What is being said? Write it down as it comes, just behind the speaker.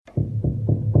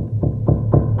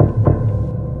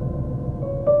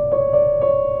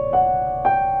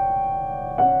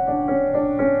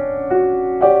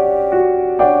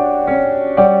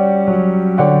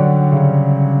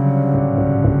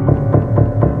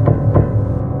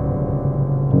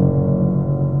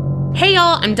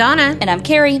I'm Donna. And I'm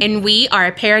Carrie. And we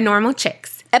are Paranormal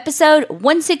Chicks. Episode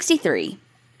 163.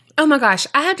 Oh my gosh,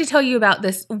 I have to tell you about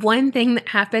this one thing that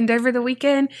happened over the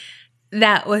weekend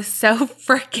that was so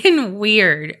freaking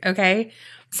weird, okay?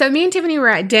 So me and Tiffany were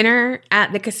at dinner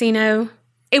at the casino.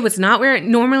 It was not where it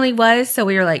normally was, so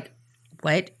we were like,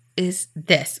 what is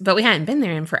this? But we hadn't been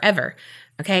there in forever,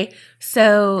 okay?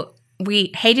 So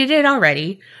we hated it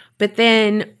already, but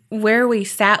then where we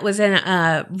sat was in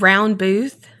a round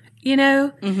booth, you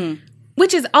know? Mm-hmm.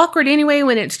 Which is awkward anyway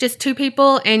when it's just two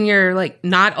people and you're like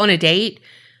not on a date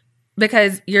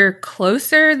because you're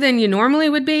closer than you normally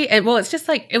would be. And well, it's just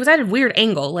like, it was at a weird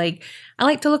angle. Like, I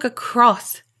like to look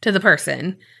across to the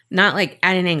person, not like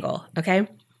at an angle, okay?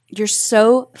 You're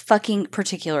so fucking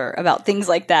particular about things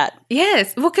like that.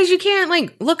 Yes. Well, because you can't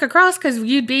like look across because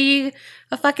you'd be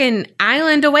a fucking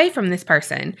island away from this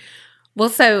person. Well,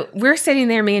 so we're sitting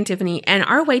there, me and Tiffany, and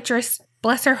our waitress,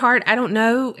 bless her heart, I don't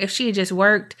know if she had just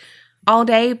worked all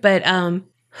day, but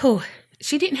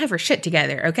she didn't have her shit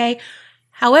together, okay?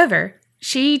 However,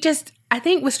 she just, I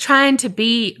think, was trying to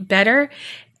be better,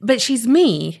 but she's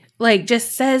me. Like,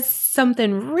 just says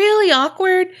something really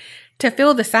awkward to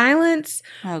fill the silence.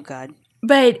 Oh, God.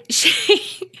 But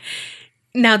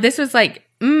now this was like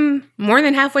more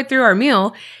than halfway through our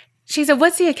meal. She said,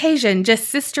 what's the occasion? Just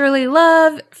sisterly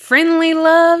love? Friendly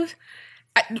love?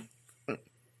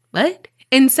 What?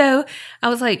 And so I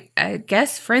was like, I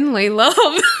guess friendly love.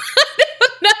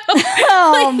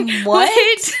 I don't know. What?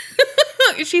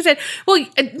 She said, well,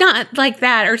 not like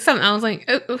that or something. I was like,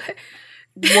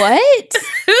 what?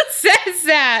 Who says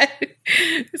that?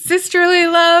 Sisterly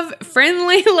love,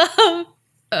 friendly love.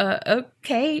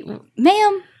 Okay.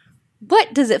 Ma'am,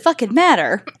 what does it fucking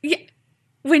matter? Yeah.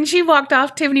 When she walked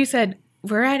off, Tiffany said,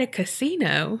 we're at a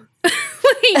casino.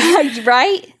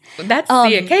 Right? That's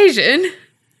the occasion.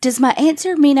 Does my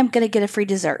answer mean I'm going to get a free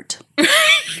dessert?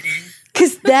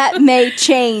 Because that may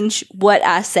change what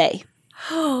I say.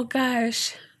 Oh,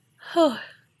 gosh.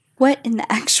 What in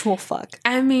the actual fuck?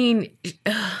 I mean,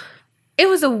 it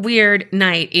was a weird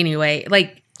night anyway.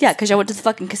 Like, yeah, because y'all went to the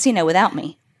fucking casino without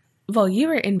me. Well, you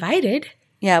were invited.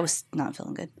 Yeah, I was not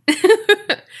feeling good.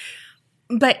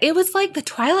 But it was like the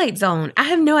Twilight Zone. I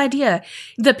have no idea.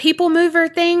 The people mover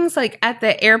things, like at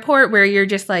the airport where you're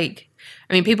just like,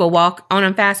 I mean, people walk on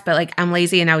them fast, but like I'm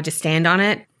lazy and I would just stand on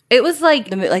it. It was like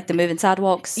the moving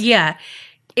sidewalks. Yeah,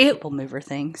 people mover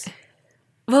things.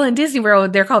 Well, in Disney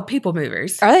World, they're called people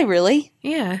movers. Are they really?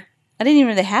 Yeah, I didn't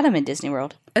even know they had them in Disney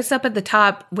World. It's up at the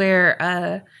top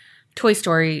where Toy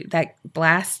Story, that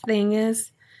blast thing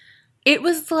is. It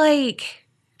was like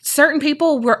certain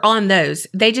people were on those.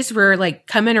 They just were like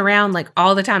coming around like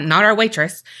all the time. Not our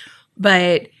waitress,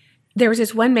 but there was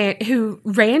this one man who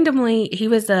randomly, he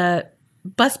was a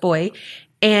busboy,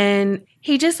 and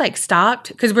he just like stopped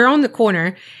because we're on the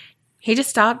corner. He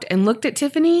just stopped and looked at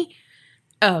Tiffany.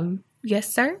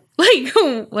 Yes, sir. Like,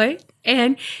 what?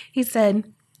 And he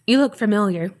said, you look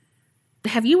familiar.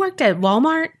 Have you worked at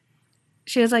Walmart?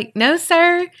 She was like, no,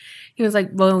 sir. He was like,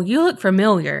 well, you look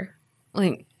familiar.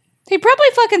 Like, he probably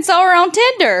fucking saw her on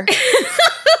Tinder.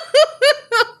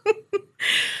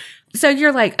 So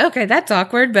you're like, okay, that's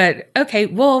awkward, but okay,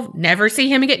 we'll never see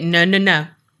him again. No.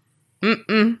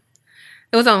 It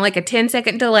was on like a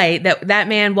 10-second delay that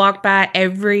man walked by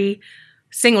every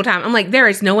single time. I'm like, there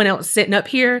is no one else sitting up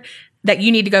here that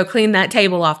you need to go clean that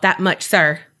table off that much,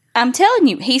 sir. I'm telling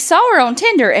you, he saw her on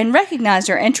Tinder and recognized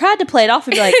her and tried to play it off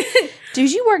and be like,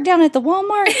 did you work down at the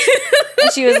Walmart?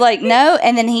 And she was like, no.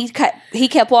 And then he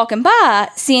kept walking by,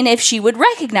 seeing if she would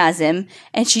recognize him,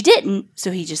 and she didn't. So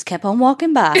he just kept on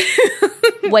walking by,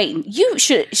 waiting. You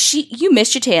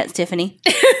missed your chance, Tiffany.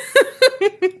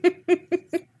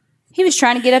 He was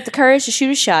trying to get up the courage to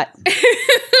shoot a shot.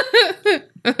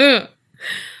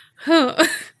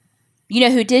 You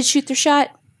know who did shoot their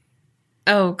shot?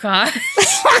 Oh, God.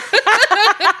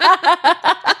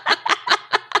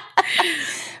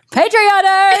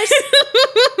 Patreoners!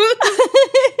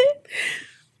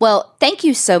 Well, thank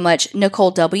you so much,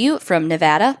 Nicole W. from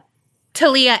Nevada,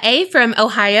 Talia A. from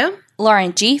Ohio,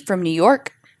 Lauren G. from New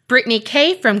York, Brittany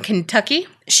K. from Kentucky,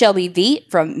 Shelby V.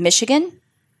 from Michigan,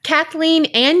 Kathleen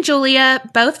and Julia,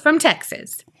 both from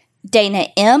Texas, Dana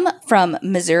M. from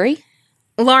Missouri,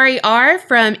 Laurie R.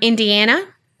 from Indiana,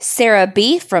 Sarah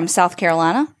B. from South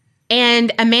Carolina,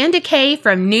 and Amanda K.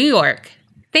 from New York.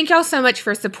 Thank y'all so much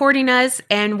for supporting us,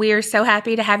 and we are so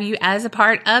happy to have you as a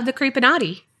part of the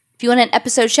Creepinati. If you want an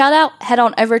episode shout out, head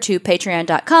on over to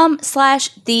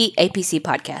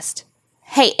patreon.com/theapcpodcast.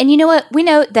 Hey, and you know what? We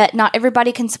know that not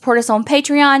everybody can support us on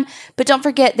Patreon, but don't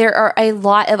forget there are a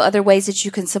lot of other ways that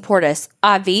you can support us.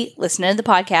 Listen to the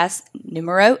podcast,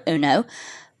 numero uno.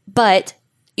 But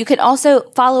You can also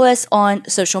follow us on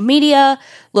social media.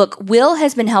 Look, Will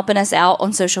has been helping us out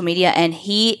on social media, and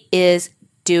he is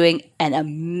doing an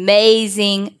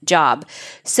amazing job.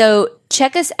 So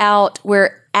check us out.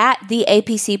 We're at the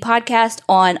APC Podcast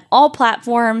on all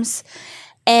platforms.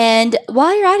 And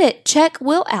while you're at it, check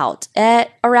Will out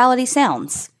at Orality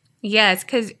Sounds. Yes,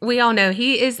 because we all know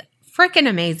he is freaking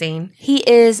amazing. He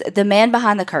is the man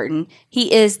behind the curtain.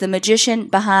 He is the magician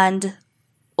behind,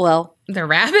 well, the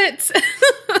rabbits.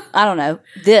 I don't know,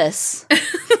 this.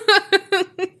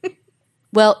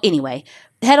 Well, anyway,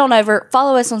 head on over,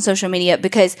 follow us on social media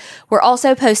because we're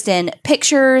also posting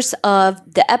pictures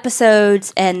of the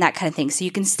episodes and that kind of thing. So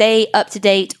you can stay up to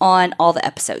date on all the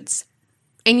episodes.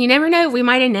 And you never know, we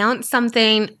might announce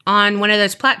something on one of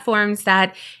those platforms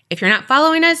that if you're not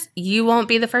following us, you won't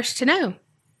be the first to know.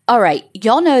 All right.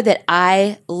 Y'all know that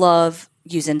I love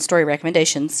using story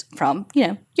recommendations from,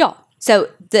 y'all. So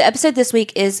the episode this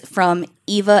week is from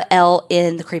Eva L.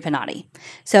 in the Creepinati.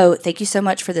 So thank you so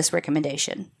much for this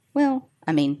recommendation. Well,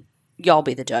 I mean, y'all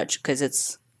be the judge because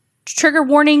it's trigger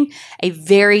warning, a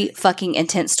very fucking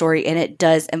intense story, and it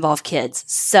does involve kids.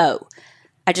 So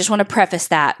I just want to preface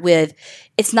that with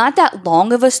it's not that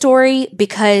long of a story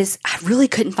because I really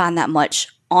couldn't find that much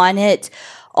on it,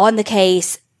 on the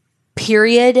case,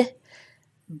 period.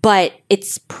 But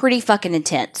it's pretty fucking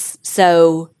intense.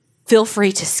 So feel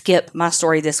free to skip my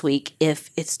story this week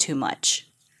if it's too much.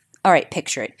 All right,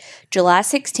 picture it. July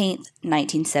 16th,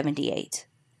 1978.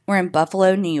 We're in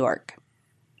Buffalo, New York.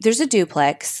 There's a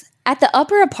duplex. At the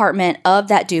upper apartment of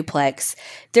that duplex,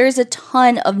 there's a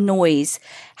ton of noise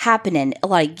happening, a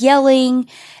lot of yelling,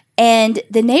 and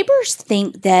the neighbors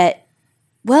think that,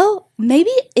 well,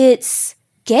 maybe it's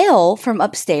Gail from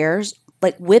upstairs,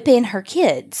 like whipping her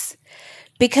kids,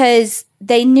 because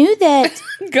they knew that...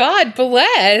 God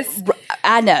bless.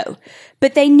 I know.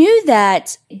 But they knew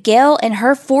that Gail and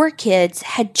her 4 kids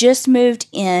had just moved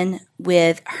in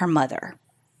with her mother.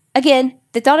 Again,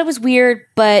 they thought it was weird,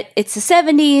 but it's the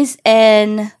 70s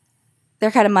and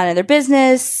they're kind of minding their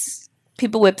business.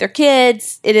 People whip their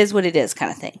kids. It is what it is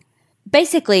kind of thing.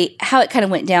 Basically, how it kind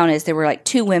of went down is there were like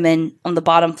 2 women on the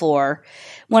bottom floor.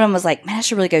 One of them was like, man, I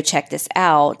should really go check this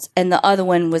out. And the other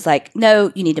one was like,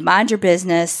 no, you need to mind your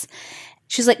business.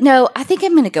 She's like, no, I think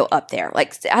I'm going to go up there.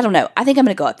 Like, I don't know. I think I'm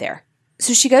going to go up there.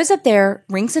 So she goes up there,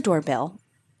 rings the doorbell.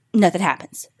 Nothing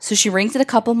happens. So she rings it a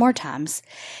couple more times.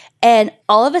 And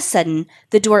all of a sudden,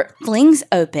 the door flings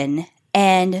open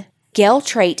and Gail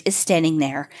Trait is standing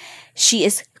there. She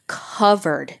is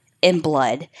covered in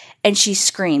blood and she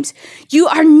screams, "You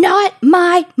are not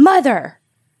my mother."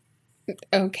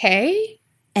 Okay.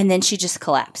 And then she just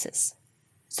collapses.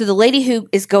 So the lady who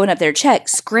is going up there to check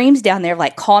screams down there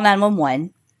like, "Call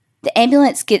 911." The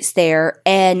ambulance gets there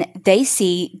and they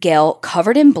see Gail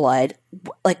covered in blood.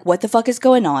 Like, what the fuck is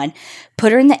going on?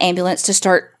 Put her in the ambulance to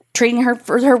start treating her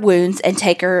for her wounds and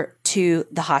take her to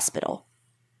the hospital.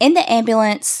 In the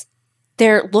ambulance,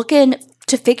 they're looking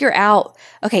to figure out,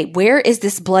 okay, where is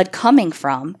this blood coming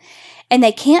from? And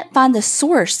they can't find the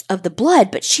source of the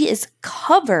blood, but she is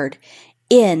covered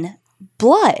in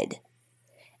blood.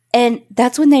 And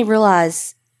that's when they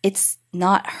realize it's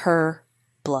not her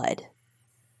blood.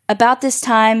 About this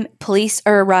time, police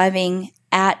are arriving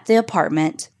at the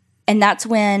apartment, and that's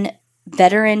when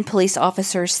veteran police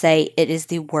officers say it is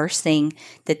the worst thing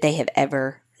that they have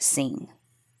ever seen.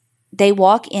 They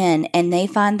walk in and they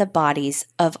find the bodies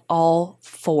of all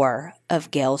 4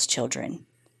 of Gail's children.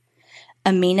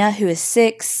 Amina, who is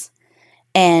 6,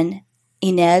 and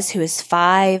Inez, who is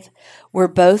 5, were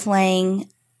both laying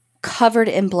covered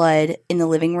in blood in the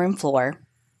living room floor.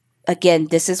 Again,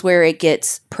 this is where it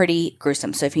gets pretty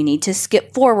gruesome. So if you need to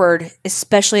skip forward,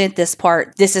 especially at this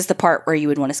part, this is the part where you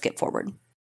would want to skip forward.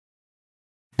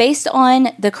 Based on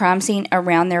the crime scene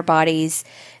around their bodies,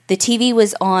 the TV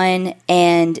was on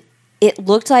and it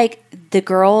looked like the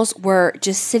girls were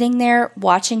just sitting there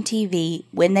watching TV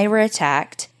when they were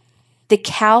attacked. The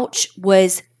couch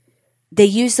was, they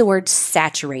used the word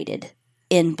saturated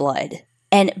in blood.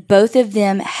 And both of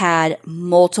them had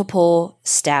multiple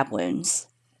stab wounds.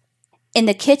 In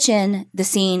the kitchen, the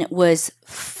scene was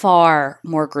far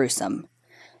more gruesome.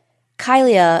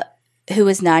 Kylia, who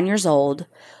was 9 years old,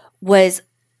 was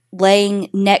laying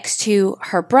next to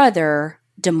her brother,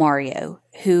 Demario,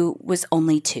 who was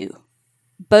only 2.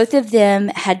 Both of them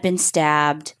had been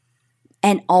stabbed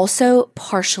and also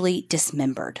partially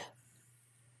dismembered.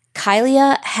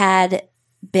 Kylia had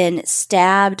been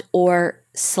stabbed or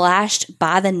slashed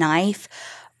by the knife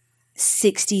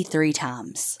 63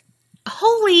 times.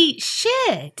 Holy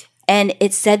shit. And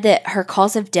it said that her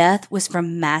cause of death was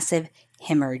from massive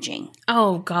hemorrhaging.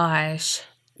 Oh, gosh.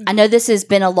 I know this has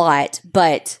been a lot,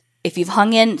 but if you've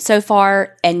hung in so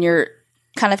far and you're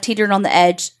kind of teetering on the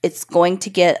edge, it's going to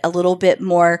get a little bit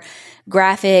more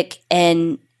graphic,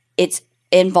 and it's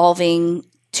involving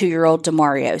 2-year-old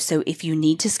Demario. So if you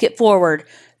need to skip forward,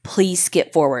 please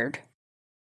skip forward.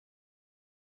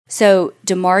 So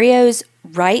Demario's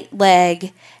right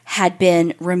leg had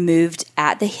been removed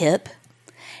at the hip,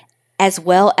 as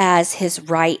well as his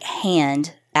right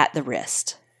hand at the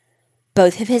wrist.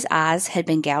 Both of his eyes had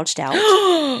been gouged out.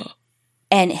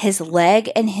 And his leg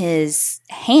and his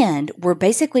hand were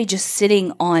basically just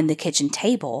sitting on the kitchen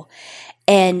table.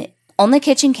 And on the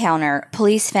kitchen counter,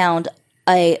 police found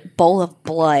a bowl of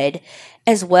blood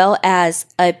as well as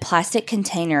a plastic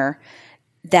container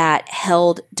that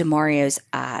held Demario's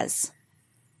eyes.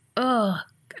 Ugh.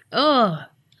 Ugh.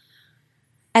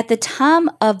 At the time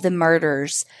of the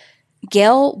murders,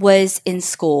 Gail was in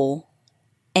school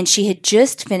and she had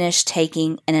just finished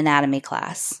taking an anatomy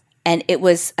class. And it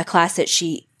was a class that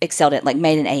she excelled at, like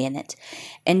made an A in it.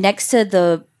 And next to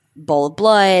the bowl of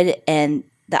blood and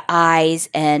the eyes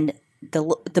and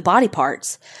the body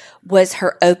parts was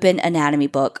her open anatomy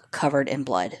book covered in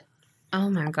blood.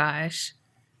 Oh my gosh.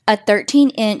 A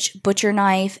 13-inch butcher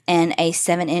knife and a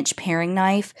 7-inch paring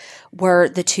knife were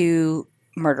the 2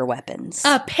 murder weapons.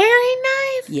 A paring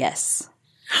knife? Yes.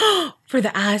 For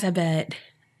the eyes, I bet.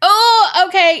 Oh,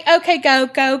 okay. Okay,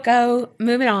 go.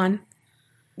 Moving on.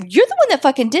 You're the one that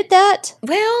fucking did that.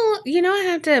 Well, I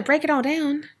have to break it all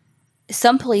down.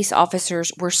 Some police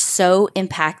officers were so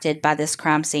impacted by this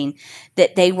crime scene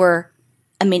that they were,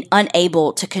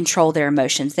 unable to control their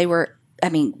emotions. They were,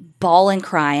 bawling,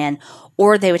 crying,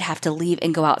 or they would have to leave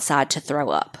and go outside to throw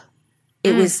up.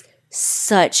 It was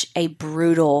such a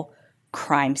brutal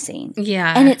crime scene.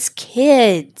 Yeah. And it's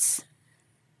kids.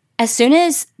 As soon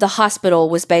as the hospital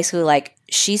was basically like,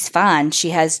 she's fine,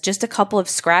 she has just a couple of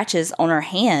scratches on her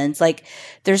hands, like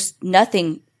there's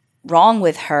nothing wrong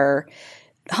with her,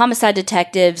 homicide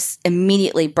detectives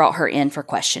immediately brought her in for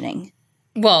questioning.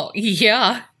 Well,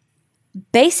 yeah.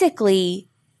 Basically,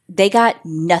 they got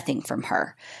nothing from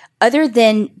her other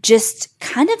than just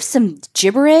kind of some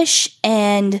gibberish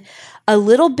and a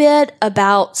little bit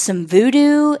about some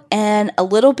voodoo and a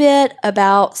little bit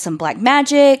about some black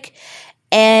magic.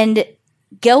 And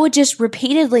Gail would just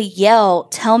repeatedly yell,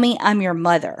 "Tell me I'm your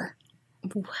mother."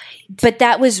 What? But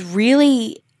that was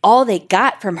really all they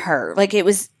got from her. Like, it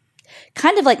was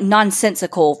kind of like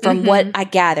nonsensical from what I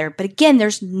gathered. But again,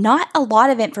 there's not a lot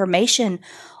of information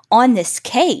on this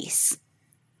case.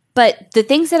 But the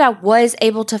things that I was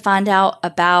able to find out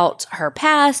about her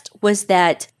past was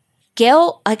that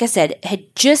Gail, like I said,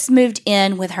 had just moved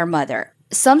in with her mother.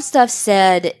 Some stuff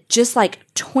said just like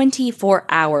 24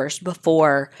 hours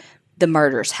before the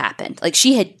murders happened. Like,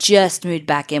 she had just moved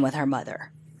back in with her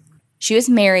mother. She was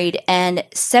married and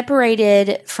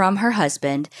separated from her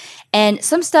husband. And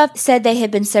some stuff said they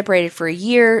had been separated for a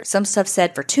year. Some stuff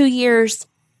said for 2 years.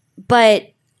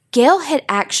 But Gail had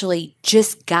actually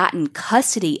just gotten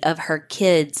custody of her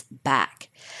kids back.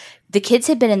 The kids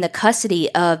had been in the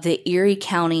custody of the Erie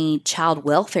County Child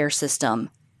Welfare System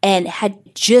and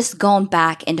had just gone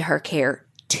back into her care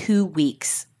 2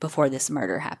 weeks before this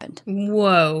murder happened.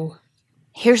 Whoa.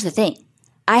 Here's the thing.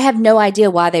 I have no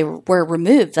idea why they were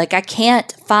removed. Like, I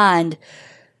can't find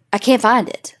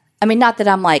it. I mean, not that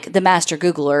I'm like the master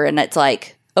Googler and it's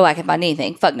like, oh, I can find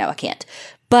anything. Fuck no, I can't.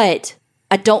 But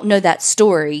I don't know that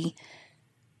story.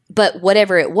 But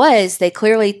whatever it was, they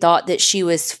clearly thought that she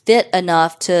was fit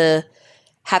enough to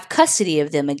have custody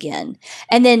of them again.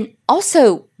 And then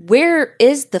also, where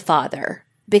is the father?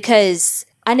 Because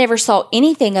I never saw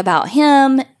anything about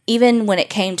him, even when it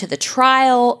came to the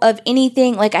trial of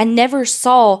anything. Like, I never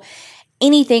saw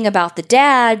anything about the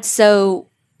dad. So,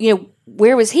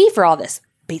 where was he for all this?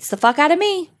 Beats the fuck out of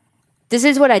me. This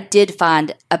is what I did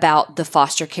find about the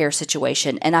foster care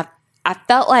situation. And I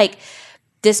felt like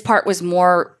this part was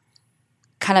more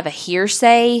kind of a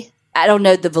hearsay. I don't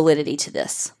know the validity to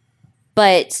this.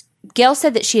 But Gail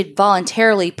said that she had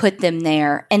voluntarily put them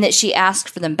there and that she asked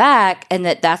for them back and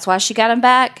that's why she got them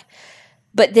back.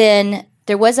 But then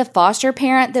there was a foster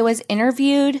parent that was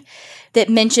interviewed that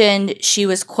mentioned she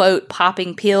was, quote,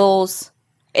 popping pills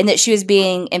and that she was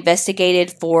being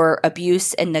investigated for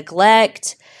abuse and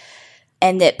neglect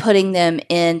and that putting them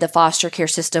in the foster care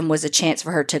system was a chance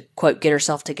for her to, quote, get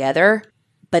herself together.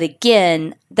 But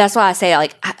again, that's why I say,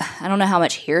 like, I don't know how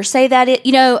much hearsay that is.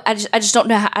 I just don't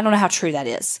know. I don't know how true that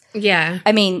is. Yeah.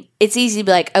 I mean, it's easy to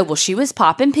be like, oh, well, she was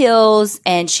popping pills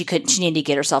and she needed to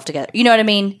get herself together. You know what I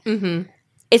mean? Mm-hmm.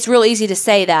 It's real easy to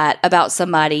say that about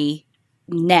somebody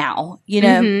now,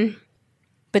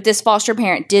 But this foster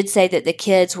parent did say that the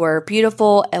kids were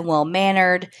beautiful and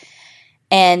well-mannered,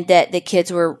 and that the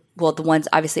kids were, well, the ones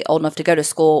obviously old enough to go to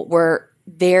school, were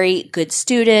very good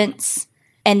students,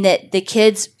 and that the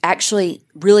kids actually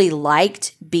really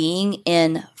liked being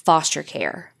in foster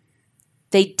care.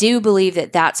 They do believe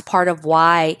that that's part of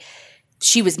why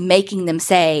she was making them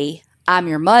say, I'm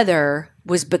your mother,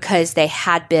 was because they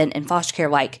had been in foster care,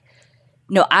 like,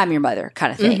 no, I'm your mother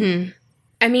kind of thing. Mm-hmm.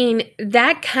 I mean,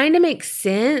 that kind of makes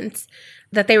sense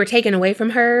that they were taken away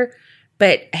from her,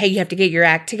 but hey, you have to get your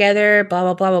act together, blah,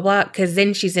 blah, blah, blah, blah, because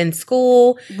then she's in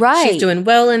school. Right. She's doing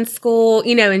well in school,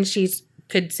 and she's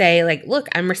could say, like, look,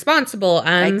 I'm responsible.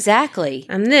 Exactly.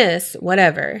 I'm this,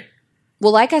 whatever.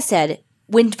 Well, like I said,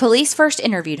 when police first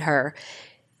interviewed her,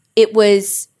 it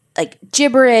was like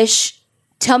gibberish,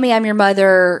 tell me I'm your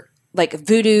mother, like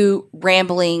voodoo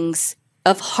ramblings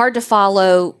of hard to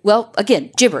follow. Well,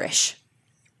 again, gibberish.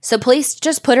 So police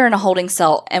just put her in a holding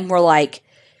cell and were like,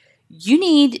 you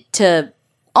need to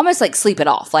almost like sleep it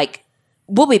off. Like,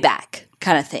 we'll be back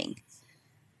kind of thing.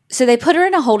 So they put her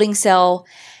in a holding cell,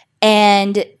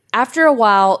 and after a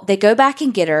while, they go back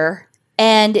and get her,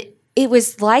 and it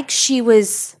was like she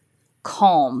was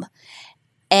calm,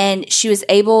 and she was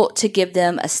able to give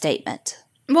them a statement.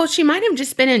 Well, she might have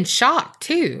just been in shock,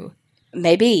 too.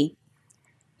 Maybe.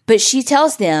 But she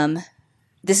tells them,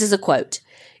 this is a quote,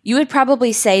 you would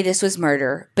probably say this was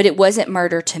murder, but it wasn't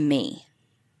murder to me.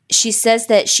 She says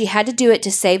that she had to do it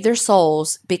to save their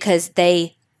souls because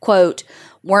they, quote,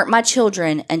 weren't my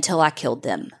children until I killed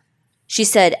them. She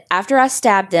said, after I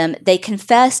stabbed them, they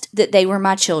confessed that they were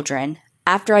my children.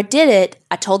 After I did it,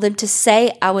 I told them to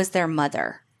say I was their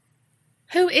mother.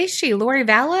 Who is she, Lori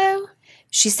Vallow?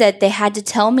 She said they had to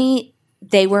tell me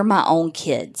they were my own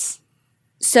kids.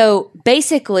 So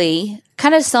basically,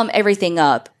 kind of sum everything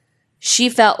up, she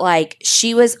felt like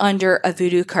she was under a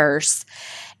voodoo curse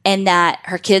and that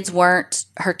her kids weren't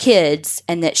her kids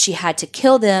and that she had to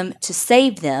kill them to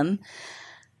save them,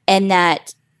 and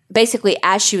that basically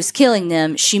as she was killing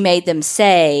them, she made them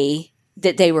say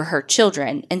that they were her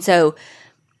children. And so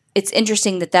it's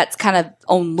interesting that that's kind of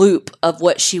on loop of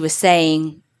what she was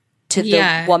saying to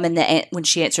the woman that when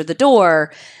she answered the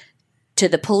door, to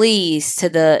the police, to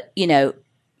the,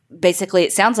 basically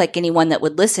it sounds like anyone that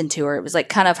would listen to her. It was like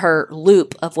kind of her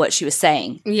loop of what she was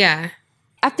saying. Yeah.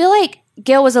 I feel like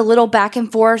Gail was a little back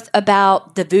and forth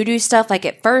about the voodoo stuff. Like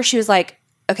at first she was like,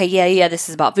 okay, yeah, this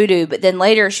is about voodoo. But then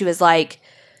later she was like,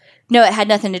 no, it had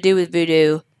nothing to do with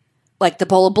voodoo. Like the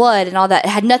bowl of blood and all that. It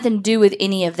had nothing to do with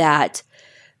any of that.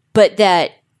 But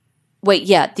that, wait,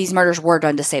 yeah, these murders were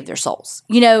done to save their souls.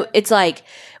 It's like,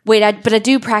 wait, but I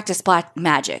do practice black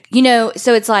magic.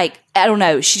 So it's like, I don't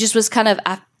know. She just was kind of,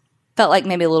 I felt like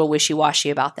maybe a little wishy-washy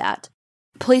about that.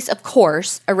 Police, of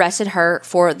course, arrested her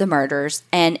for the murders,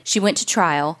 and she went to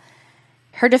trial.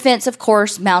 Her defense, of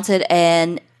course, mounted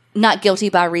an not guilty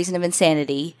by reason of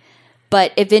insanity,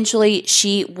 but eventually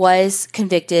she was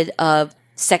convicted of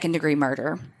second-degree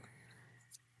murder.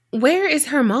 Where is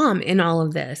her mom in all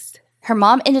of this? Her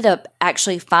mom ended up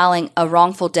actually filing a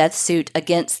wrongful death suit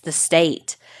against the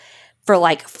state for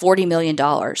like $40 million,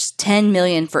 $10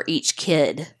 million for each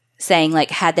kid, saying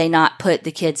like had they not put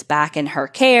the kids back in her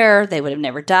care, they would have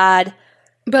never died.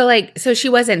 But so she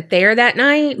wasn't there that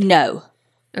night? No.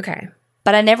 Okay.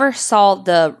 But I never saw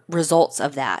the results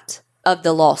of that, of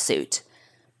the lawsuit.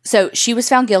 So she was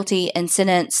found guilty and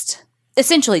sentenced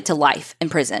essentially to life in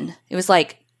prison. It was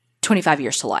like 25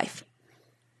 years to life.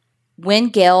 When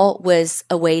Gail was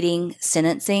awaiting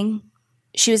sentencing,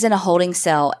 she was in a holding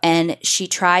cell and she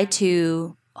tried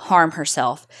to harm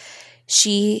herself.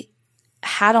 She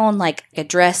had on like a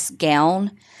dress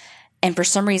gown, and for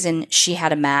some reason she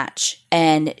had a match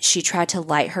and she tried to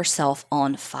light herself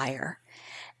on fire.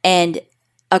 And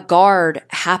a guard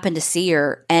happened to see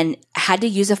her and had to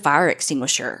use a fire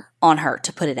extinguisher on her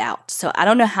to put it out. So I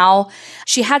don't know how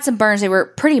she had some burns. They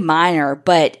were pretty minor,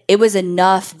 but it was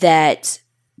enough that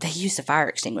they used a fire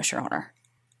extinguisher on her.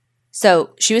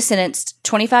 So she was sentenced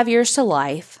 25 years to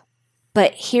life.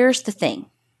 But here's the thing.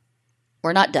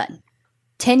 We're not done.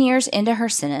 10 years into her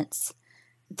sentence,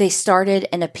 they started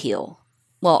an appeal.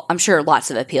 Well, I'm sure lots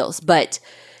of appeals, but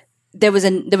there was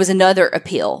another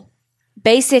appeal.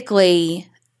 Basically,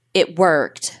 it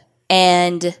worked,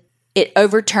 and it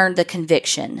overturned the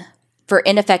conviction for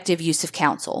ineffective use of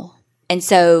counsel. And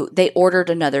so they ordered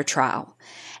another trial.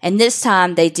 And this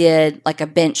time they did like a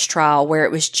bench trial where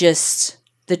it was just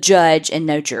the judge and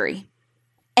no jury.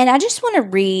 And I just want to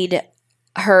read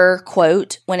her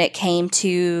quote when it came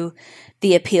to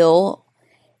the appeal.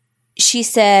 She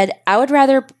said, I would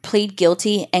rather plead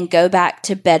guilty and go back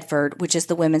to Bedford, which is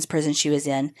the women's prison she was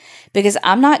in, because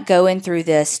I'm not going through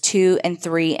this 2 and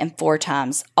 3 and 4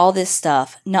 times. All this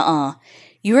stuff. Nuh-uh.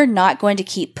 You are not going to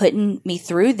keep putting me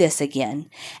through this again.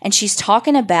 And she's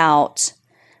talking about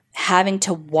having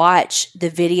to watch the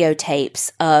videotapes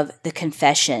of the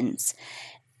confessions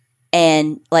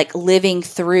and like living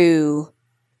through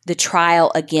the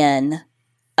trial again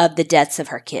of the deaths of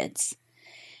her kids.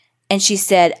 And she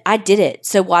said, I did it.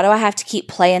 So why do I have to keep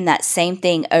playing that same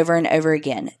thing over and over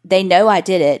again? They know I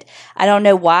did it. I don't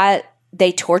know why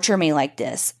they torture me like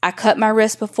this. I cut my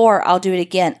wrist before. I'll do it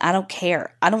again. I don't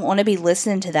care. I don't want to be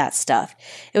listening to that stuff.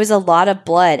 It was a lot of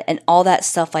blood and all that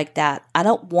stuff like that. I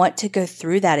don't want to go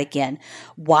through that again.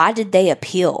 Why did they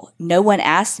appeal? No one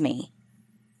asked me.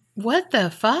 What the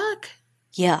fuck?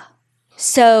 Yeah.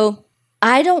 So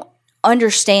I don't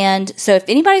understand. So if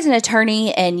anybody's an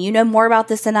attorney and you know more about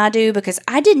this than I do, because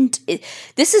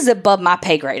this is above my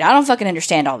pay grade. I don't fucking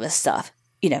understand all this stuff.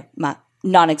 You know, my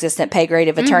non-existent pay grade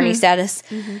of attorney status.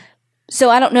 Mm-hmm.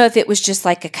 So I don't know if it was just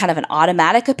like a kind of an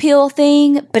automatic appeal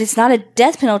thing, but it's not a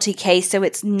death penalty case, so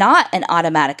it's not an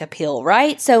automatic appeal,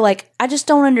 right? So like, I just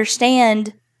don't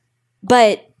understand.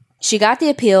 But she got the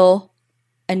appeal,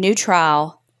 a new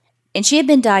trial, and she had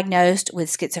been diagnosed with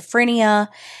schizophrenia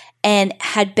and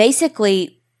had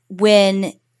basically,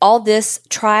 when all this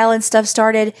trial and stuff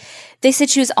started, they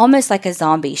said she was almost like a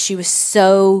zombie. She was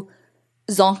so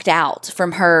zonked out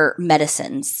from her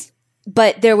medicines.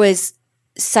 But there was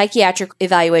psychiatric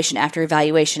evaluation after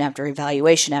evaluation after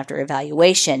evaluation after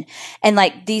evaluation. And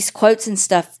like these quotes and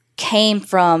stuff came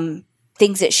from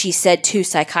things that she said to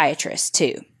psychiatrists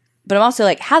too. But I'm also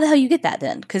like, how the hell you get that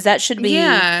then? Because that should be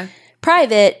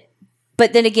private.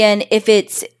 But then again, if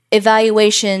it's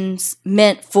evaluations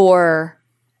meant for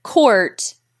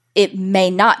court, it may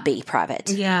not be private.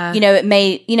 Yeah. You know, it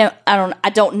may, I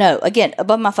don't know. Again,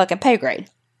 above my fucking pay grade.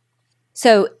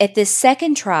 So at this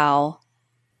second trial,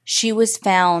 she was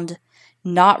found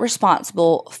not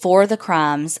responsible for the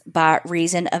crimes by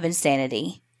reason of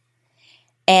insanity.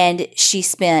 And she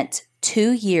spent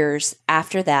 2 years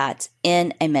after that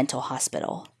in a mental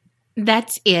hospital.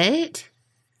 That's it?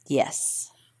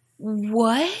 Yes.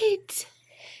 What?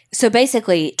 So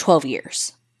basically 12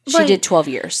 years. She did 12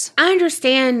 years. I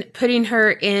understand putting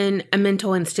her in a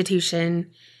mental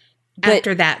institution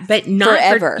after that, but not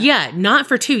forever. Not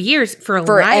for 2 years, for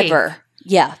forever. Life.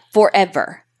 Yeah,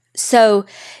 forever. So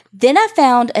then I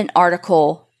found an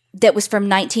article that was from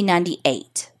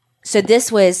 1998. So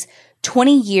this was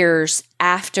 20 years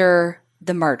after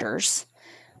the murders.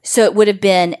 So it would have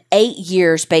been 8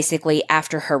 years basically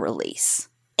after her release,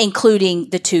 including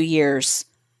the 2 years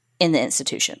in the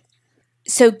institution.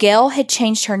 So Gail had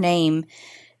changed her name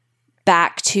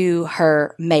back to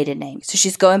her maiden name. So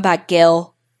she's going by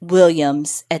Gail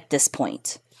Williams at this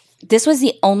point. This was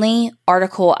the only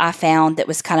article I found that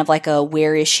was kind of like a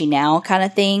where is she now kind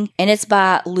of thing. And it's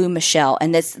by Lou Michelle.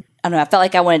 And this, I don't know, I felt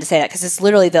like I wanted to say that because it's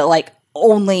literally the like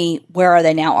only where are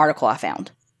they now article I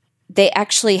found. They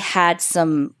actually had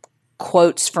some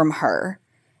quotes from her.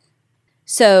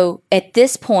 So at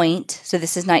this point, so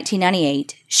this is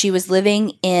 1998, she was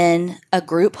living in a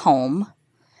group home.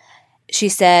 She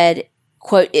said,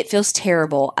 quote, "It feels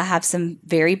terrible. I have some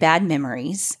very bad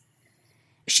memories."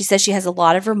 She says she has a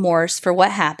lot of remorse for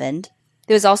what happened.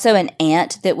 There was also an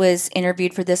aunt that was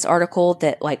interviewed for this article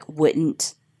that like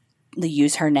wouldn't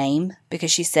use her name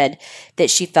because she said that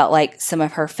she felt like some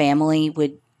of her family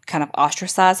would kind of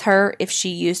ostracize her if she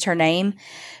used her name.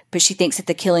 But she thinks that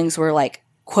the killings were like,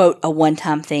 quote, a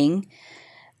one-time thing.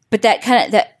 But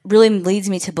that really leads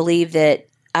me to believe that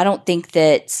I don't think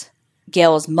that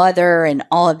Gail's mother and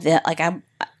all of that, like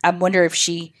I wonder if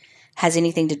she has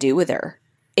anything to do with her.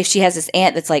 If she has this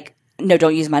aunt that's like, no,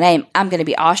 don't use my name, I'm going to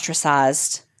be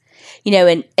ostracized. You know,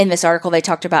 in this article, they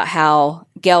talked about how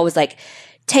Gail was like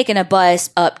taking a bus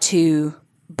up to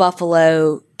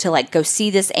Buffalo to like go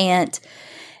see this aunt.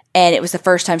 And it was the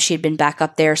first time she had been back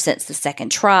up there since the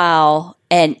second trial.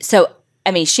 And so,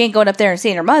 I mean, she ain't going up there and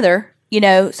seeing her mother, you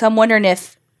know. So I'm wondering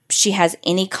if she has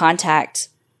any contact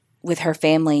with her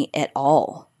family at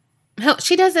all. Hell,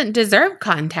 she doesn't deserve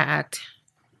contact.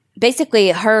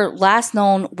 Basically, her last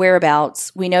known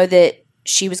whereabouts, we know that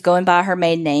she was going by her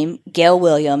maiden name, Gail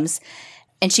Williams,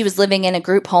 and she was living in a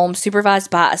group home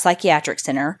supervised by a psychiatric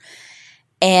center.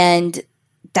 And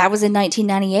that was in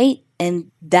 1998,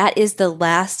 and that is the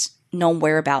last known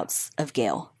whereabouts of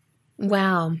Gail.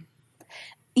 Wow.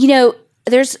 You know,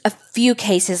 there's a few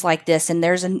cases like this, and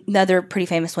there's another pretty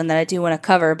famous one that I do want to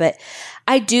cover, but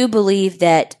I do believe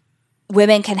that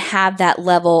women can have that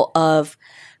level of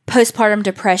postpartum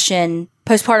depression,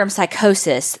 postpartum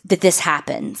psychosis that this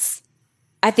happens.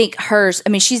 I think hers, I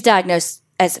mean, she's diagnosed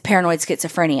as paranoid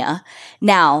schizophrenia.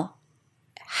 Now,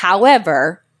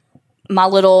 however, my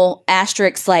little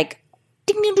asterisks like,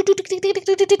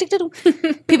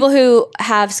 people who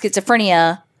have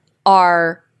schizophrenia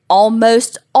are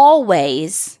almost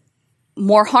always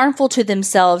more harmful to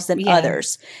themselves than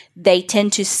others. They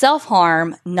tend to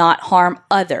self-harm, not harm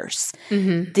others.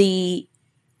 Mm-hmm. The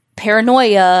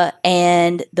paranoia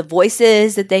and the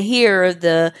voices that they hear,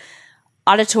 the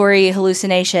auditory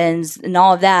hallucinations and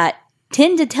all of that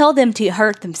tend to tell them to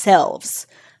hurt themselves,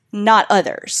 not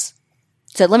others.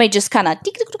 So let me just kind of,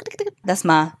 that's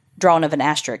my drawing of an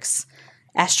asterisk.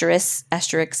 Asterisk,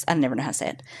 I never know how to say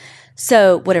it.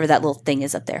 So whatever that little thing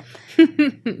is up there.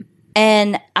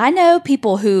 And I know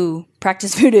people who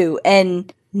practice voodoo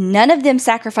and none of them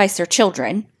sacrifice their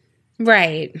children.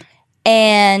 Right.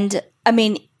 And I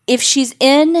mean, if she's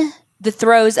in the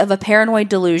throes of a paranoid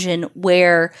delusion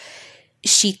where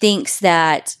she thinks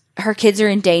that her kids are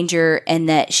in danger and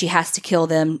that she has to kill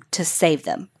them to save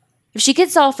them. If she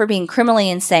gets off for being criminally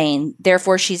insane,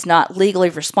 therefore she's not legally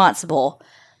responsible,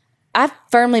 I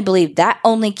firmly believe that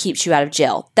only keeps you out of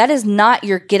jail. That is not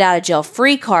your get out of jail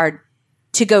free card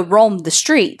to go roam the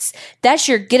streets. That's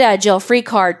your get out of jail free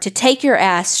card to take your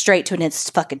ass straight to an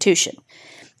institution.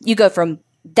 You go from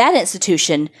that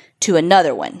institution to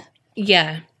another one.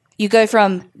 Yeah. You go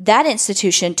from that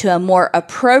institution to a more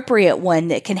appropriate one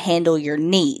that can handle your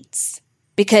needs.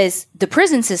 Because the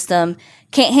prison system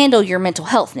can't handle your mental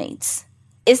health needs.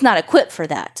 It's not equipped for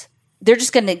that. They're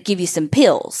just going to give you some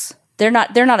pills. They're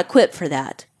not equipped for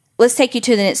that. Let's take you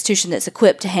to the institution that's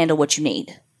equipped to handle what you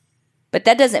need. But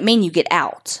that doesn't mean you get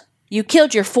out. You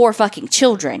killed your 4 fucking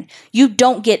children. You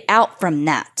don't get out from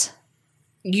that.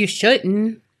 You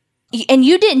shouldn't. And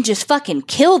you didn't just fucking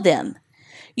kill them.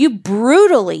 You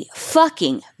brutally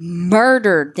fucking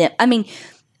murdered them. I mean,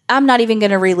 I'm not even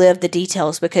going to relive the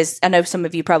details because I know some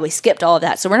of you probably skipped all of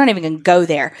that, so we're not even going to go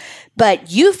there. But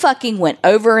you fucking went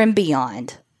over and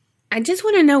beyond. I just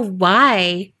want to know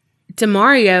why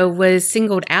Demario was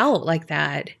singled out like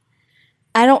that.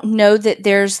 I don't know that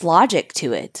there's logic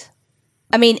to it.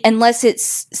 I mean, unless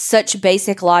it's such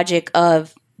basic logic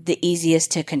of the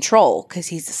easiest to control because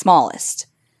he's the smallest.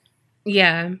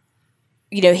 Yeah.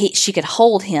 You know, she could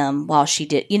hold him while she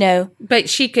did, you know. But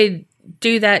she could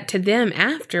do that to them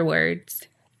afterwards.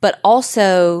 But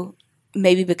also,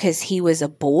 maybe because he was a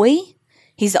boy.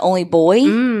 He's the only boy.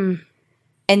 Mm.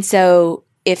 And so,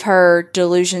 if her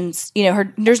delusions, you know,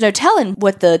 there's no telling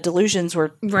what the delusions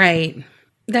were. Right.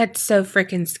 That's so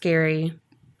freaking scary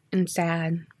and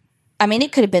sad. I mean,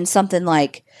 it could have been something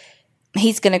like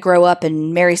he's going to grow up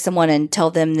and marry someone and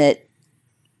tell them that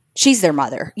she's their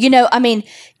mother. You know, I mean,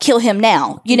 kill him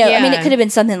now. You know, I mean, it could have been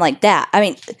something like that. I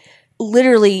mean,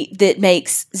 literally that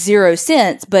makes zero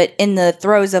sense, but in the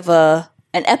throes of an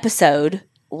episode,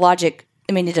 logic,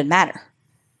 I mean, it doesn't matter.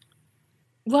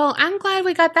 Well, I'm glad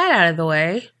we got that out of the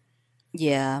way.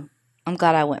 Yeah. I'm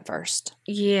glad I went first.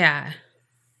 Yeah.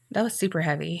 That was super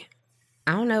heavy.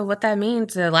 I don't know what that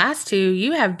means. The last 2,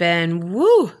 you have been,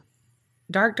 woo,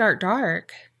 dark, dark,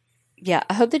 dark. Yeah.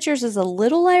 I hope that yours is a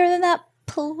little lighter than that,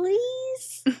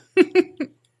 please.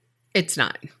 It's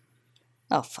not.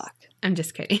 Oh, fuck. I'm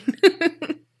just kidding.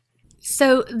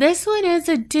 So this one is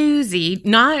a doozy,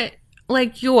 not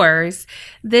like yours.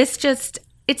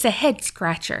 It's a head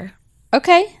scratcher.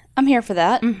 Okay. I'm here for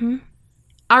that. Mm-hmm.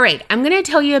 All right. I'm going to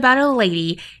tell you about a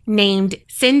lady named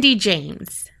Cindy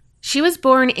James. She was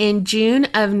born in June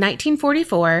of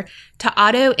 1944 to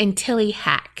Otto and Tilly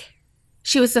Hack.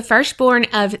 She was the firstborn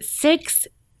of 6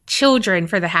 children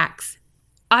for the Hacks.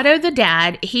 Otto, the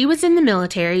dad, he was in the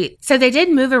military, so they did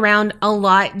move around a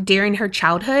lot during her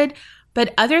childhood,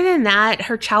 but other than that,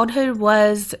 her childhood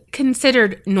was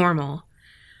considered normal.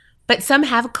 But some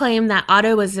have claimed that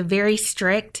Otto was very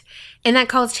strict, and that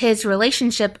caused his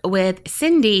relationship with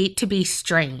Cindy to be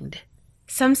strained.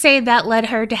 Some say that led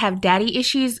her to have daddy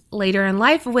issues later in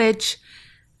life, which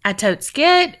I totes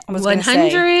get.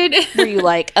 100. Were you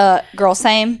like, girl,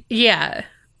 same? Yeah.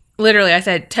 Literally, I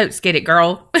said, totes get it,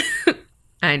 girl.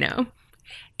 I know.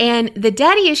 And the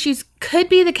daddy issues could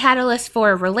be the catalyst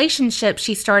for a relationship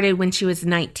she started when she was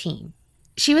 19.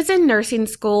 She was in nursing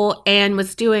school and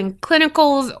was doing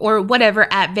clinicals or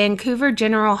whatever at Vancouver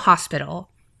General Hospital.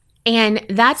 And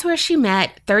that's where she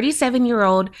met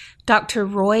 37-year-old Dr.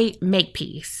 Roy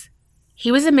Makepeace.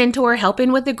 He was a mentor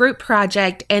helping with the group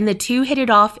project, and the two hit it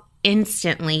off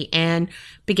instantly and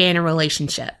began a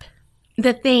relationship.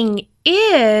 The thing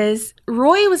is,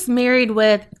 Roy was married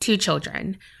with 2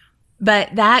 children,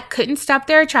 but that couldn't stop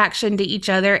their attraction to each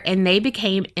other, and they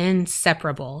became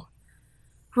inseparable.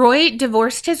 Roy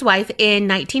divorced his wife in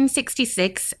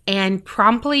 1966 and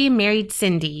promptly married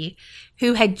Cindy,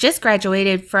 who had just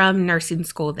graduated from nursing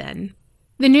school then.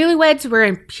 The newlyweds were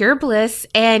in pure bliss,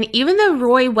 and even though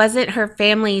Roy wasn't her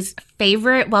family's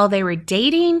favorite while they were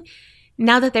dating,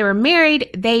 now that they were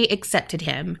married, they accepted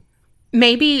him.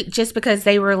 Maybe just because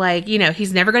they were like,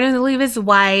 he's never going to leave his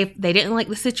wife. They didn't like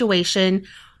the situation,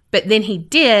 but then he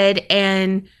did,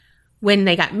 and when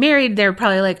they got married, they were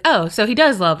probably like, oh, so he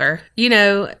does love her,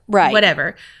 right.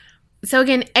 Whatever. So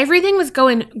again, everything was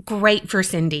going great for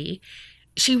Cindy.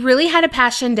 She really had a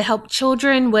passion to help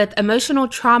children with emotional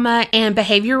trauma and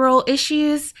behavioral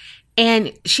issues,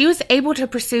 and she was able to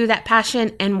pursue that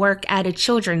passion and work at a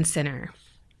children's center.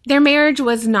 Their marriage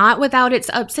was not without its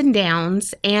ups and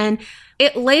downs, and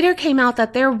it later came out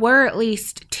that there were at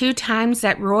least 2 times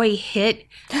that Roy hit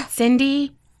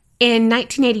Cindy. In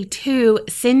 1982,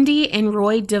 Cindy and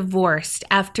Roy divorced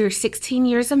after 16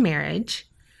 years of marriage.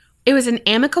 It was an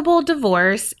amicable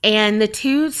divorce, and the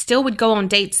two still would go on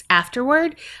dates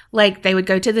afterward, like they would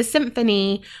go to the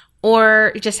symphony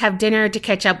or just have dinner to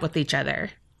catch up with each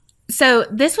other. So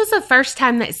this was the first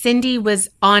time that Cindy was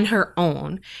on her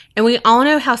own, and we all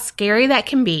know how scary that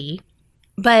can be.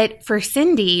 But for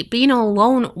Cindy, being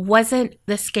alone wasn't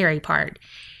the scary part.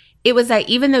 It was that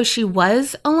even though she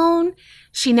was alone,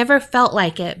 she never felt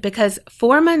like it because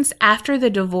 4 months after the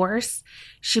divorce,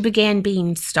 she began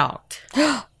being stalked.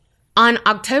 On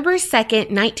October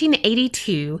 2nd,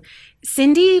 1982,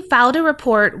 Cindy filed a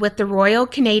report with the Royal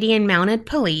Canadian Mounted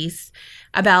Police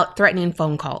about threatening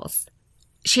phone calls.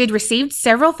 She had received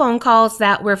several phone calls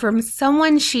that were from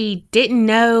someone she didn't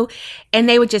know, and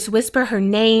they would just whisper her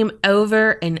name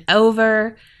over and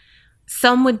over.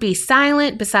 Some would be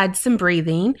silent besides some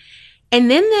breathing. And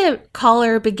then the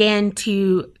caller began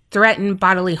to threaten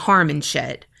bodily harm and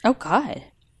shit. Oh, God.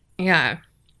 Yeah.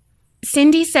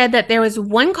 Cindy said that there was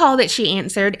one call that she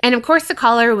answered, and of course the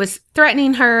caller was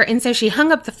threatening her, and so she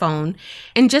hung up the phone.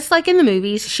 And just like in the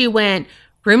movies, she went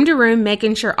room to room,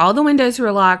 making sure all the windows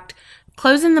were locked,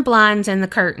 closing the blinds and the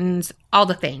curtains, all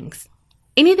the things.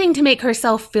 Anything to make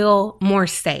herself feel more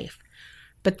safe.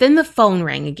 But then the phone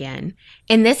rang again,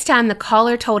 and this time the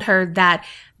caller told her that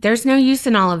there's no use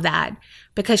in all of that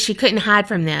because she couldn't hide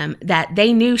from them, that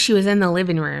they knew she was in the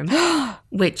living room,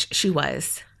 which she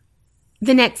was.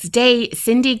 The next day,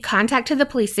 Cindy contacted the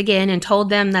police again and told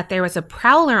them that there was a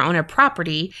prowler on her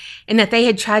property and that they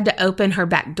had tried to open her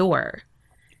back door.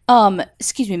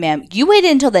 Excuse me, ma'am. You waited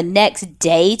until the next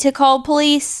day to call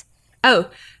police?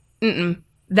 Oh,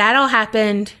 that all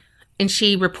happened, and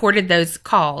she reported those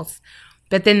calls.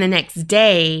 But then the next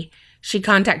day, she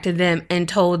contacted them and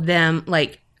told them,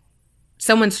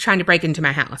 someone's trying to break into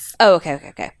my house. Oh,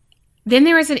 okay. Then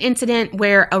there was an incident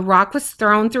where a rock was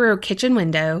thrown through her kitchen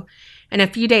window. And a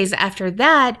few days after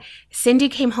that, Cindy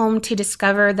came home to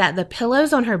discover that the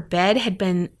pillows on her bed had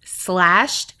been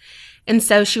slashed, and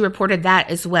so she reported that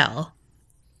as well.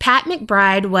 Pat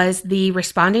McBride was the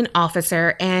responding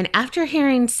officer, and after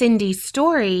hearing Cindy's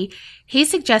story, he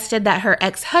suggested that her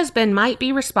ex-husband might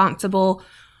be responsible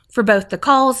for both the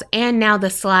calls and now the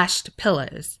slashed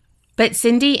pillows. But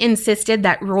Cindy insisted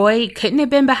that Roy couldn't have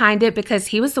been behind it because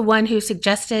he was the one who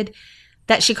suggested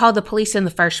that she call the police in the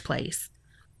first place.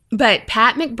 But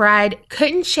Pat McBride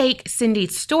couldn't shake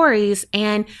Cindy's stories,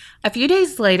 and a few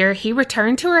days later, he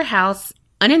returned to her house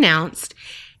unannounced,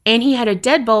 and he had a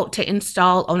deadbolt to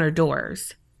install on her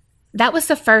doors. That was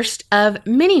the first of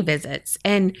many visits,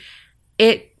 and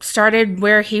it started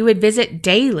where he would visit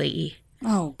daily.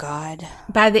 Oh, God.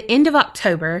 By the end of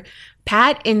October,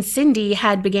 Pat and Cindy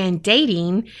had began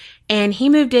dating, and he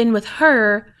moved in with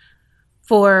her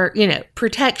for,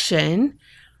 protection.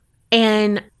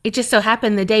 And it just so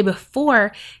happened the day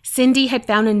before, Cindy had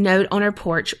found a note on her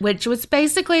porch, which was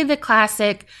basically the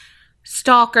classic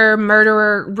stalker,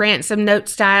 murderer, ransom note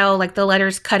style, like the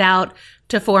letters cut out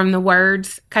to form the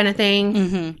words kind of thing.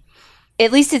 Mm-hmm.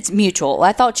 At least it's mutual.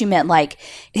 I thought you meant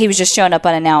he was just showing up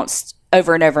unannounced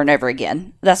over and over and over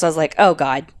again. That's why I was like, oh,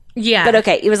 God. Yeah. But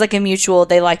okay, it was like a mutual.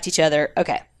 They liked each other.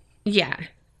 Okay. Yeah.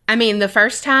 I mean, the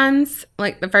first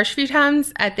few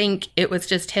times, I think it was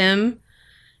just him.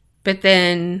 But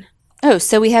then... Oh,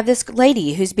 so we have this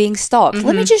lady who's being stalked. Mm-hmm.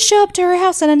 Let me just show up to her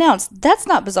house unannounced. That's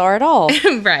not bizarre at all.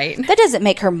 Right. That doesn't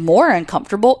make her more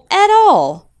uncomfortable at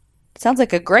all. Sounds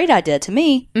like a great idea to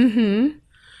me. Mm-hmm.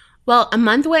 Well, a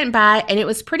month went by and it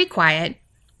was pretty quiet.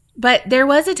 But there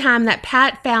was a time that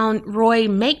Pat found Roy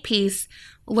Makepeace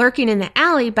lurking in the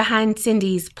alley behind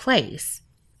Cindy's place.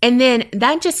 And then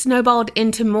that just snowballed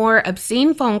into more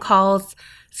obscene phone calls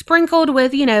sprinkled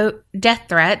with, death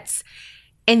threats.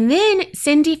 And then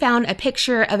Cindy found a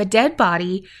picture of a dead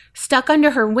body stuck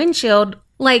under her windshield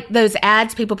Like those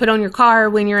ads people put on your car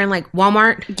when you're in like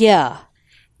Walmart. Yeah.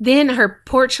 Then her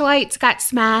porch lights got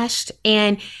smashed,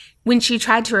 and when she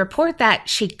tried to report that,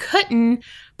 she couldn't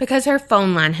because her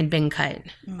phone line had been cut.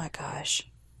 Oh my gosh.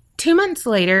 2 months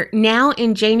later, now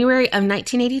in January of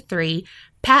 1983,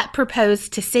 Pat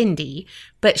proposed to Cindy,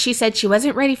 but she said she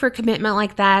wasn't ready for commitment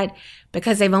like that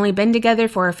because they've only been together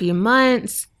for a few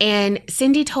months. And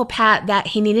Cindy told Pat that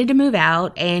he needed to move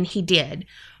out, and he did.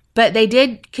 But they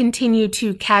did continue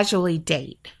to casually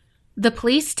date. The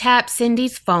police tapped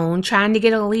Cindy's phone, trying to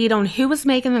get a lead on who was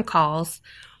making the calls,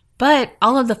 but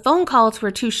all of the phone calls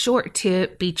were too short to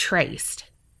be traced.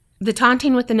 The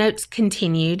taunting with the notes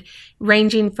continued,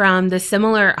 ranging from the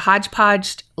similar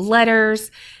hodgepodge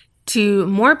letters to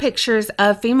more pictures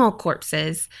of female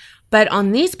corpses, but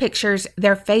on these pictures,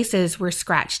 their faces were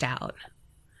scratched out.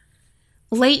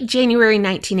 Late January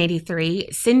 1983,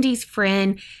 Cindy's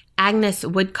friend Agnes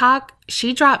Woodcock,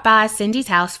 she dropped by Cindy's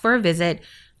house for a visit,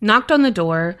 knocked on the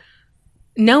door.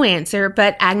 No answer,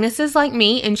 but Agnes is like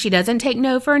me, and she doesn't take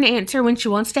no for an answer when she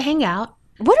wants to hang out.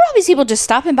 What are all these people just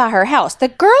stopping by her house? The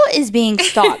girl is being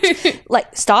stalked.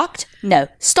 Like, stalked? No,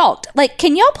 stalked. Like,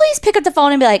 can y'all please pick up the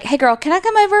phone and be like, hey, girl, can I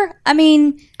come over? I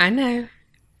mean. I know.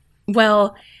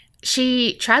 Well,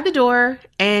 she tried the door,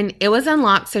 and it was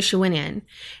unlocked, so she went in.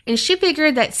 And she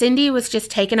figured that Cindy was just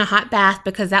taking a hot bath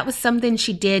because that was something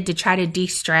she did to try to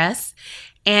de-stress.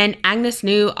 And Agnes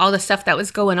knew all the stuff that was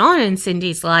going on in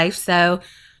Cindy's life, so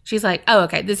she's like, oh,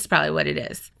 okay, this is probably what it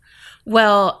is.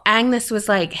 Well, Agnes was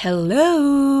like,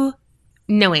 hello?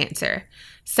 No answer.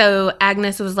 So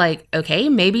Agnes was like, okay,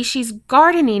 maybe she's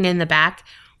gardening in the back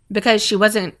because she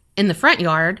wasn't in the front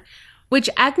yard, which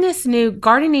Agnes knew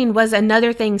gardening was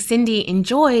another thing Cindy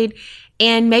enjoyed,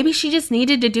 and maybe she just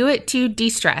needed to do it to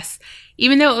de-stress.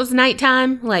 Even though it was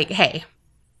nighttime, like, hey,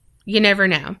 you never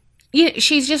know.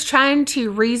 She's just trying to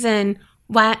reason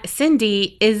why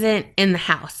Cindy isn't in the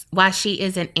house, why she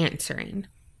isn't answering.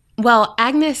 Well,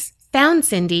 Agnes found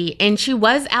Cindy, and she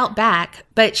was out back,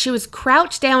 but she was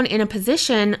crouched down in a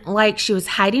position like she was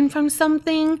hiding from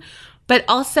something, but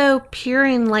also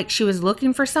peering like she was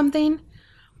looking for something.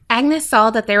 Agnes saw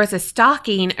that there was a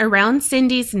stocking around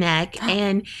Cindy's neck,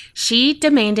 and she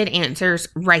demanded answers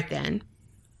right then.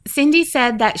 Cindy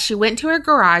said that she went to her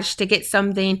garage to get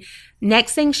something.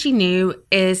 Next thing she knew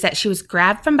is that she was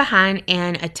grabbed from behind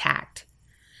and attacked.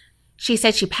 She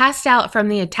said she passed out from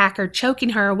the attacker choking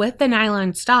her with the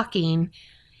nylon stocking,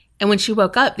 and when she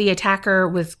woke up, the attacker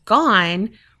was gone,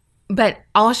 but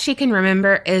all she can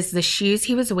remember is the shoes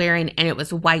he was wearing, and it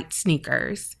was white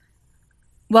sneakers.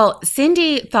 Well,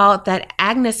 Cindy thought that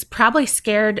Agnes probably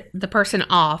scared the person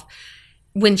off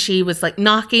when she was like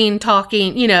knocking,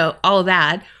 talking, all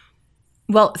that.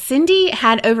 Well, Cindy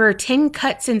had over 10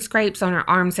 cuts and scrapes on her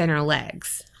arms and her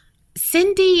legs.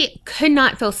 Cindy could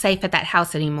not feel safe at that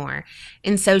house anymore,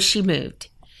 and so she moved.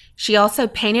 She also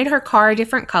painted her car a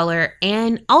different color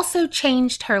and also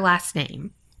changed her last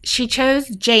name. She chose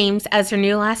James as her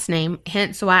new last name,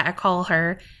 hence why I call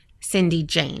her Cindy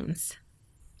James.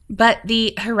 But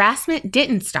the harassment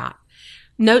didn't stop.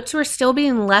 Notes were still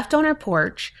being left on her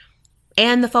porch,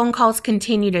 and the phone calls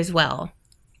continued as well.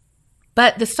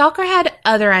 But the stalker had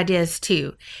other ideas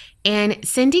too. And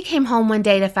Cindy came home one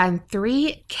day to find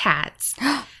 3 cats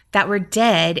that were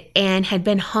dead and had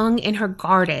been hung in her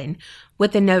garden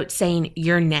with a note saying,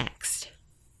 "You're next."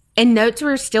 And notes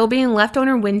were still being left on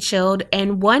her windshield,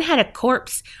 and one had a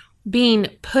corpse being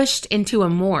pushed into a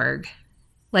morgue.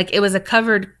 Like it was a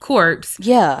covered corpse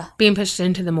being pushed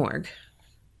into the morgue.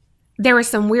 There were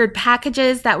some weird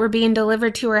packages that were being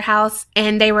delivered to her house,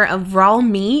 and they were of raw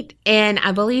meat and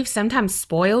I believe sometimes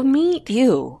spoiled meat.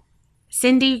 Ew.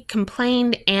 Cindy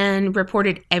complained and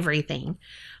reported everything,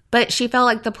 but she felt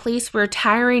like the police were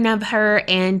tiring of her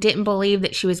and didn't believe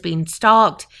that she was being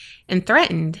stalked and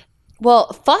threatened.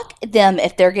 Well, fuck them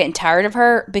if they're getting tired of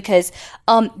her, because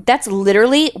that's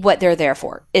literally what they're there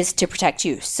for, is to protect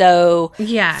you. So,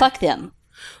 yeah, fuck them.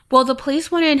 Well, the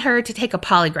police wanted her to take a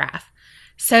polygraph.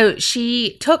 So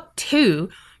she took 2,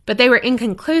 but they were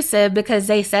inconclusive because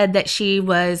they said that she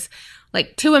was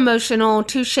like too emotional,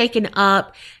 too shaken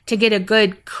up to get a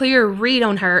good, clear read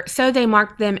on her. So they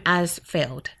marked them as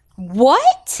failed.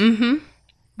 What? Mm-hmm.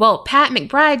 Well, Pat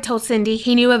McBride told Cindy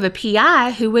he knew of a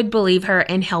PI who would believe her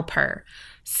and help her.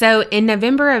 So in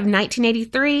November of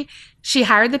 1983, she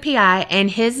hired the PI,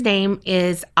 and his name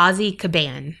is Ozzie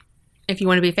Caban. If you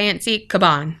want to be fancy,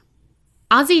 Caban.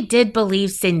 Ozzie did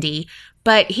believe Cindy,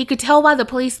 but he could tell why the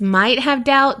police might have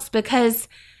doubts because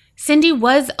Cindy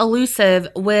was elusive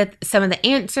with some of the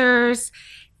answers,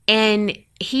 and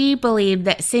he believed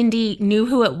that Cindy knew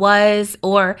who it was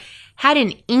or had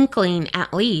an inkling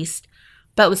at least.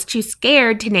 but was too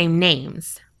scared to name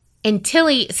names. And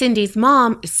Tilly, Cindy's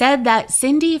mom, said that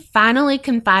Cindy finally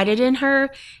confided in her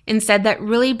and said that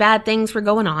really bad things were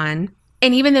going on.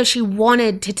 And even though she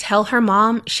wanted to tell her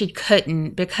mom, she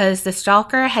couldn't because the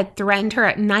stalker had threatened her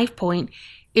at knife point.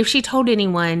 If she told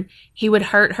anyone, he would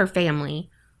hurt her family.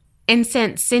 And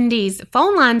since Cindy's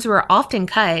phone lines were often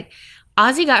cut,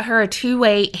 Ozzy got her a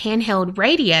two-way handheld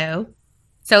radio.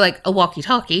 So like a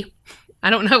walkie-talkie.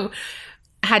 I don't know.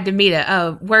 Had to meet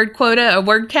a word quota, a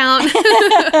word count.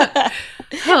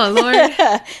 Oh, Lord.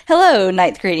 Hello,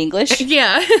 ninth grade English.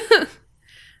 Yeah.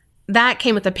 That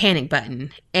came with a panic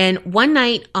button. And one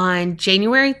night on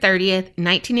January 30th,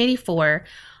 1984,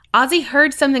 Ozzy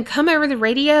heard something come over the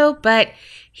radio, but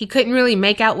he couldn't really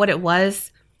make out what it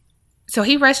was. So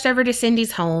he rushed over to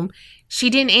Cindy's home.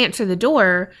 She didn't answer the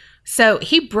door, so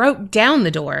he broke down the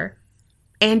door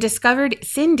and discovered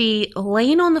Cindy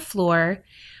laying on the floor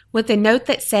with a note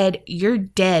that said, "You're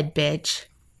dead, bitch."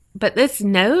 But this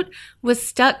note was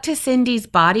stuck to Cindy's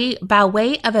body by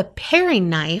way of a paring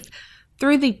knife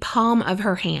through the palm of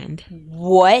her hand.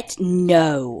 What?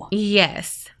 No.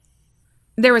 Yes.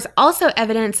 There was also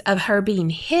evidence of her being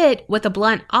hit with a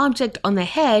blunt object on the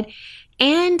head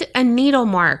and a needle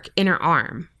mark in her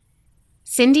arm.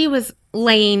 Cindy was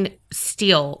laying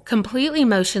still, completely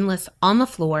motionless on the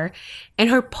floor, and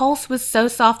her pulse was so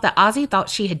soft that Ozzy thought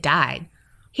she had died.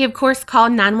 He, of course,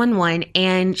 called 911,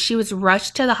 and she was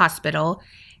rushed to the hospital.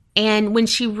 And when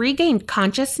she regained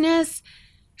consciousness,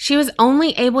 she was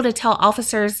only able to tell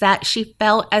officers that she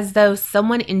felt as though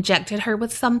someone injected her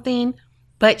with something,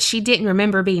 but she didn't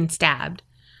remember being stabbed.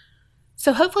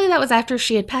 So hopefully that was after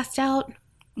she had passed out.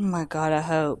 Oh my God, I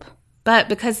hope. But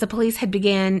because the police had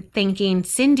began thinking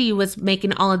Cindy was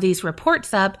making all of these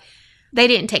reports up, they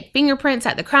didn't take fingerprints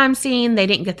at the crime scene. They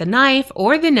didn't get the knife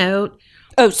or the note.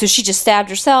 Oh, so she just stabbed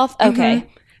herself? Okay. Mm-hmm.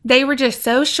 They were just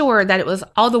so sure that it was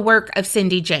all the work of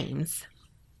Cindy James.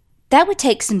 That would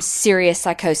take some serious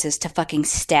psychosis to fucking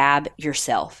stab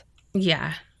yourself.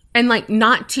 Yeah. And like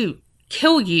not to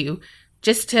kill you,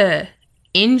 just to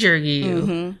injure you.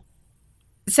 Mm-hmm.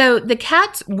 So the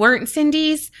cats weren't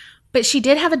Cindy's, but she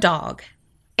did have a dog.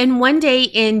 And one day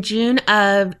in June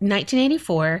of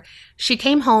 1984, she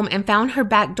came home and found her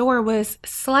back door was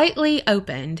slightly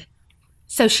opened.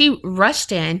 So she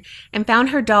rushed in and found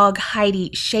her dog,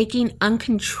 Heidi, shaking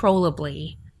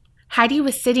uncontrollably. Heidi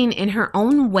was sitting in her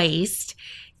own waist,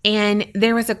 and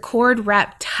there was a cord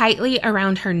wrapped tightly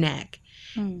around her neck.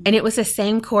 And it was the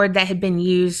same cord that had been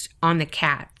used on the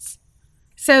cats.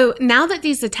 So now that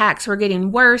these attacks were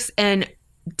getting worse and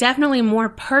definitely more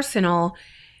personal,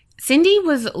 Cindy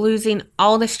was losing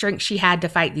all the strength she had to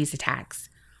fight these attacks.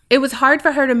 It was hard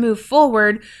for her to move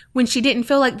forward when she didn't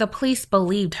feel like the police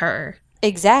believed her.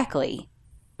 Exactly.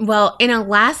 Well, in a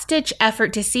last-ditch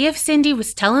effort to see if Cindy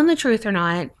was telling the truth or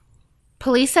not,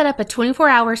 police set up a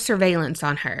 24-hour surveillance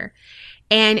on her.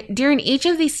 And during each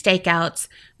of these stakeouts,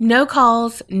 no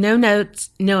calls, no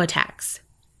notes, no attacks.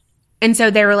 And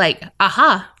so they were like,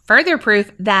 aha, further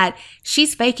proof that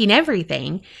she's faking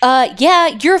everything.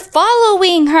 Yeah, you're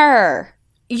following her.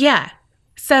 Yeah.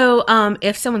 So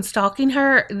if someone's stalking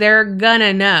her, they're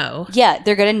gonna know. Yeah,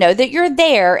 they're going to know that you're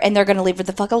there and they're going to leave her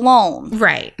the fuck alone.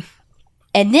 Right.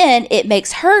 And then it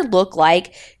makes her look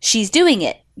like she's doing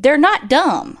it. They're not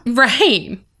dumb.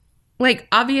 Right. Like,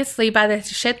 obviously, by the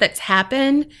shit that's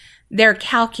happened, they're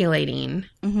calculating.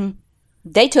 Mm-hmm.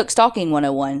 They took Stalking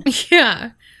 101.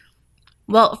 Yeah.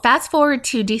 Well, fast forward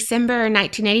to December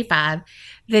 1985,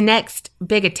 the next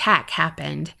big attack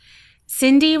happened.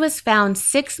 Cindy was found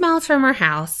 6 miles from her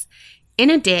house in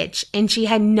a ditch, and she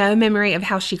had no memory of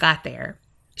how she got there.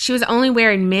 She was only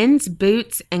wearing men's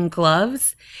boots and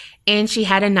gloves, and she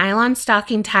had a nylon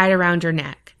stocking tied around her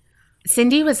neck.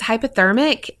 Cindy was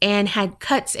hypothermic and had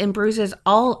cuts and bruises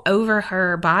all over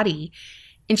her body,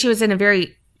 and she was in a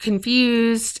very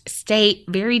confused state,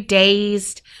 very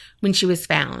dazed when she was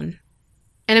found.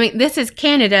 And I mean, this is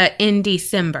Canada in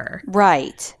December.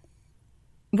 Right.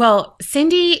 Well,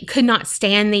 Cindy could not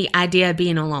stand the idea of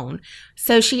being alone,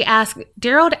 so she asked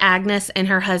Daryl, Agnes, and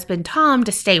her husband Tom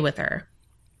to stay with her.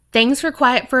 Things were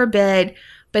quiet for a bit,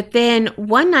 but then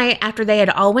one night after they had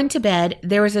all went to bed,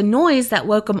 there was a noise that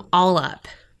woke them all up.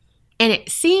 And it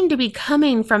seemed to be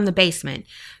coming from the basement.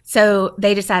 So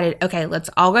they decided, okay, let's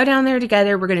all go down there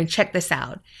together. We're going to check this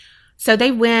out. So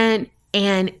they went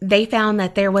and they found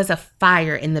that there was a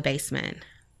fire in the basement.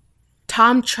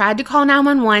 Tom tried to call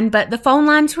 911, but the phone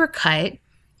lines were cut.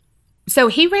 So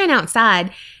he ran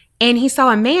outside and he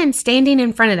saw a man standing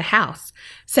in front of the house.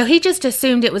 So he just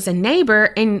assumed it was a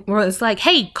neighbor and was like,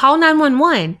 hey, call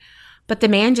 911. But the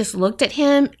man just looked at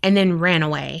him and then ran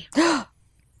away.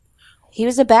 He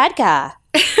was a bad guy.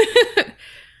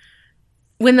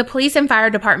 When the police and fire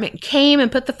department came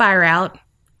and put the fire out,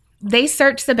 they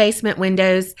searched the basement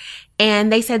windows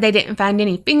and they said they didn't find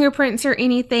any fingerprints or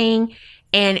anything.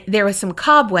 And there was some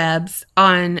cobwebs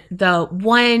on the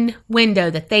one window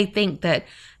that they think that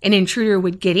an intruder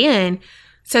would get in.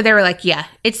 So they were like, yeah,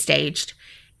 it's staged.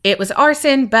 It was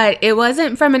arson, but it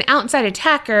wasn't from an outside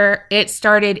attacker. It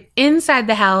started inside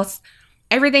the house.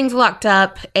 Everything's locked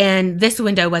up and this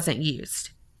window wasn't used.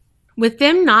 With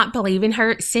them not believing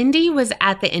her, Cindy was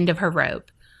at the end of her rope.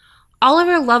 All of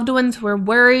her loved ones were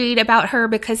worried about her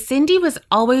because Cindy was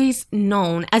always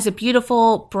known as a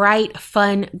beautiful, bright,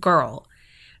 fun girl.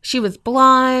 She was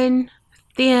blonde,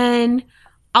 thin,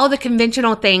 all the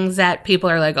conventional things that people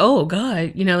are like, oh,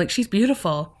 God, like she's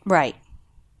beautiful. Right.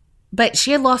 But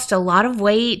she had lost a lot of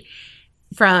weight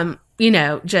from,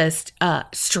 just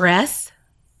stress,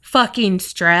 fucking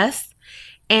stress.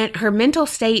 And her mental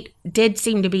state did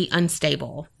seem to be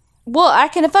unstable. Well, I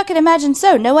can fucking imagine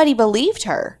so. Nobody believed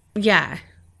her. Yeah.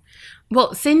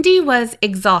 Well, Cindy was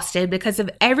exhausted because of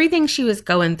everything she was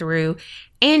going through,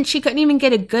 and she couldn't even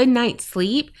get a good night's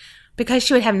sleep because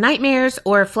she would have nightmares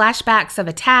or flashbacks of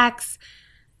attacks.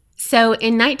 So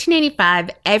in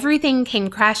 1985, everything came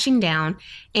crashing down,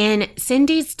 and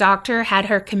Cindy's doctor had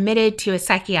her committed to a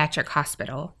psychiatric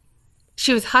hospital.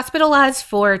 She was hospitalized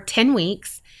for 10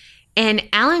 weeks. And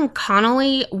Alan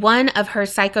Connolly, one of her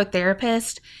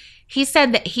psychotherapists, he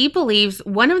said that he believes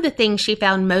one of the things she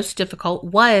found most difficult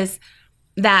was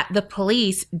that the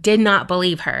police did not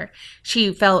believe her.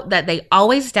 She felt that they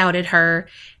always doubted her,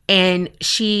 and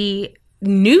she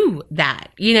knew that.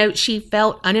 She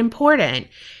felt unimportant,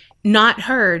 not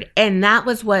heard, and that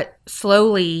was what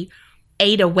slowly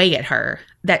ate away at her,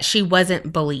 that she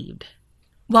wasn't believed.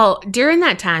 Well, during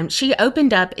that time, she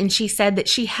opened up and she said that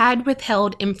she had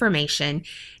withheld information,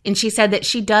 and she said that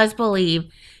she does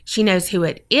believe she knows who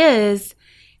it is,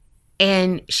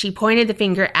 and she pointed the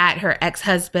finger at her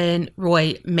ex-husband,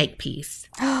 Roy Makepeace.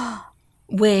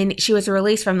 When she was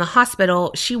released from the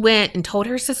hospital, she went and told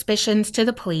her suspicions to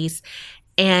the police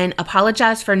and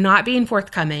apologized for not being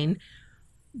forthcoming,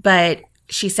 but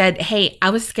she said, hey, I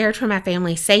was scared for my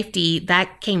family's safety.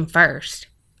 That came first.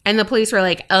 And the police were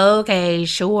like, okay,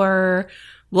 sure,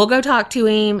 we'll go talk to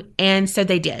him. And so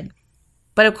they did.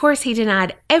 But of course, he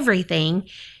denied everything.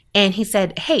 And he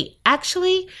said, hey,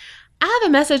 actually, I have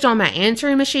a message on my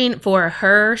answering machine for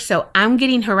her, so I'm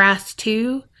getting harassed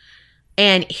too.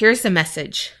 And here's the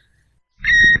message.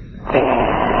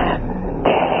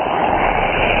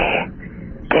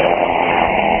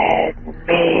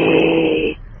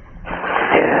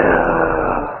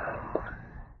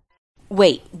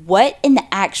 Wait, what in the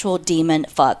actual demon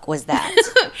fuck was that?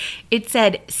 It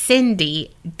said,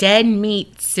 Cindy, dead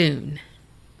meat soon.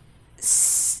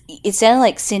 It sounded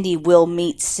like Cindy will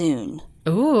meet soon.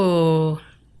 Ooh.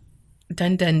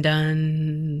 Dun, dun,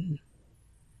 dun.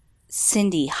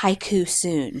 Cindy, haiku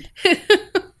soon.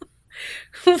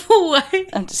 What?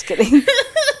 I'm just kidding.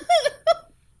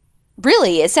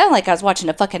 Really, it sounded like I was watching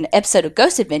a fucking episode of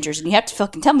Ghost Adventures, and you have to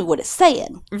fucking tell me what it's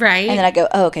saying. Right. And then I go,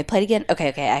 oh, okay, play it again. Okay,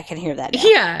 I can hear that now.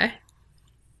 Yeah.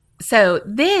 So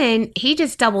then he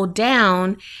just doubled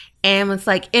down and was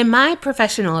like, in my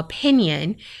professional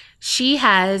opinion, she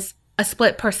has a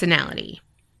split personality.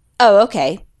 Oh,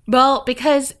 okay. Well,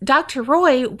 because Dr.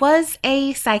 Roy was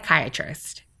a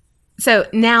psychiatrist. So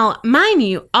now, mind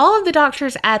you, all of the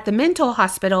doctors at the mental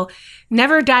hospital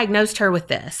never diagnosed her with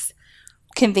this.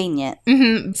 Convenient.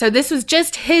 Mm-hmm. So this was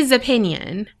just his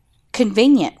opinion.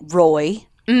 Convenient, Roy.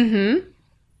 Mm-hmm.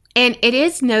 And it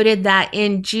is noted that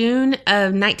in June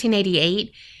of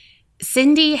 1988,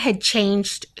 Cindy had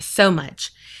changed so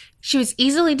much. She was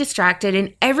easily distracted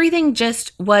and everything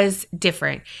just was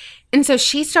different. And so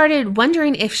she started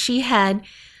wondering if she had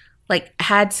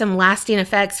had some lasting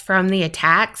effects from the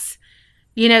attacks,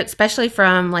 especially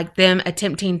from them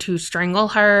attempting to strangle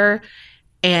her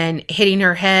and hitting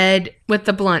her head with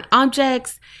the blunt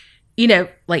objects.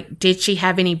 Did she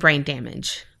have any brain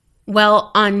damage?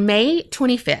 Well, on May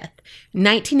 25th,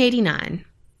 1989,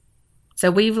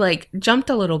 so we've jumped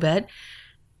a little bit,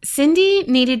 Cindy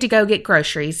needed to go get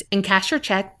groceries and cash her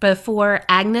check before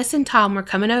Agnes and Tom were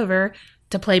coming over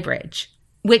to play bridge,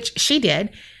 which she did.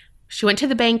 She went to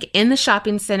the bank in the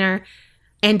shopping center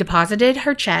and deposited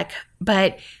her check,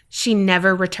 but she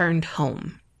never returned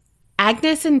home.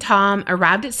 Agnes and Tom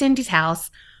arrived at Cindy's house,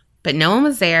 but no one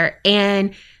was there,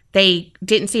 and they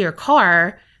didn't see her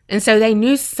car, and so they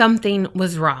knew something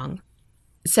was wrong.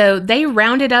 So they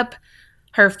rounded up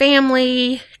her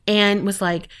family and was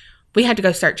like, we had to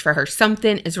go search for her.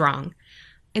 Something is wrong.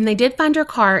 And they did find her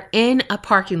car in a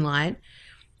parking lot.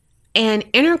 And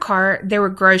in her car, there were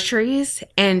groceries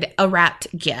and a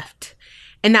wrapped gift.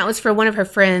 And that was for one of her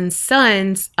friend's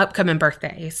son's upcoming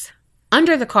birthdays.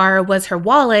 Under the car was her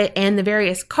wallet, and the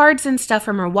various cards and stuff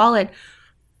from her wallet,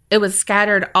 it was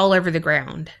scattered all over the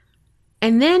ground.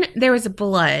 And then there was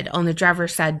blood on the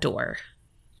driver's side door.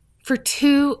 For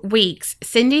 2 weeks,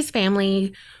 Cindy's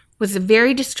family was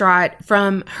very distraught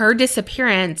from her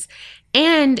disappearance,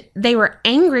 and they were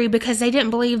angry because they didn't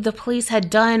believe the police had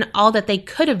done all that they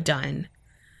could have done.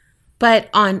 But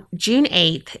on June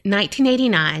 8th,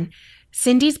 1989,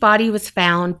 Cindy's body was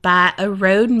found by a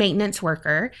road maintenance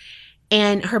worker,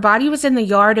 and her body was in the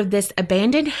yard of this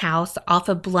abandoned house off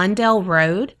of Blundell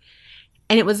Road,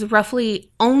 and it was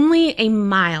roughly only a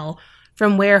mile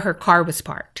from where her car was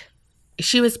parked.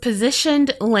 She was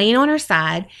positioned laying on her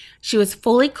side. She was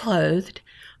fully clothed,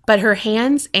 but her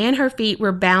hands and her feet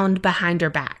were bound behind her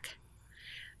back.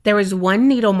 There was one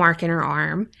needle mark in her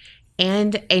arm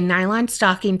and a nylon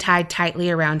stocking tied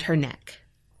tightly around her neck.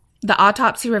 The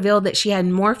autopsy revealed that she had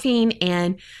morphine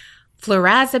and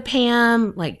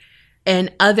flurazepam,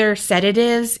 and other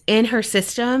sedatives in her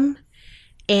system,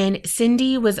 and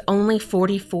Cindy was only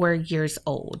 44 years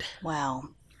old. Wow.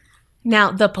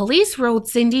 Now, the police ruled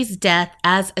Cindy's death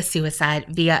as a suicide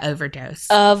via overdose.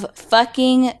 Of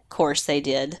fucking course they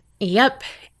did. Yep.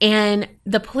 And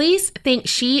the police think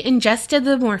she ingested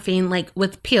the morphine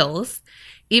with pills,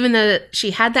 even though she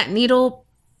had that needle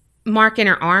mark in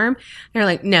her arm. They're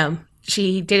like, no,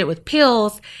 she did it with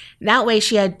pills. That way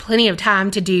she had plenty of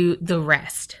time to do the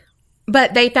rest.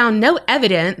 But they found no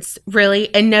evidence,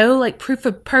 really, and no, proof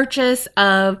of purchase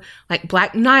of,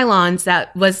 black nylons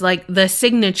that was, the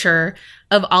signature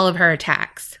of all of her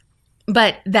attacks.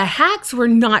 But the hacks were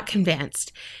not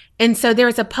convinced. And so there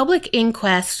was a public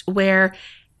inquest where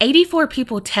 84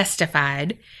 people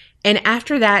testified. And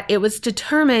after that, it was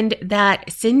determined that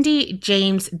Cindy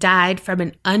James died from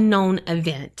an unknown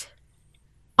event.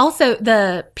 Also,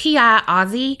 the PI,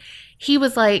 Ozzy, he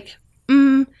was like,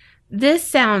 this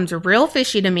sounds real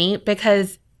fishy to me,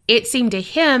 because it seemed to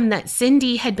him that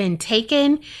Cindy had been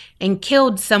taken and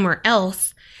killed somewhere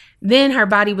else. Then her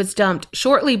body was dumped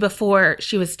shortly before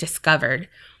she was discovered,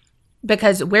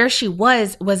 because where she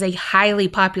was a highly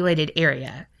populated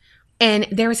area. And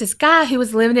there was this guy who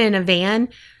was living in a van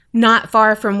not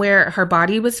far from where her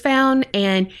body was found,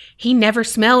 and he never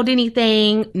smelled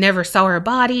anything, never saw her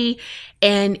body,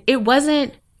 and it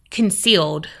wasn't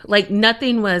concealed.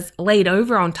 Nothing was laid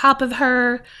over on top of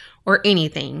her or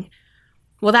anything.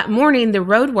 Well, that morning, the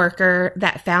road worker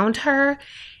that found her,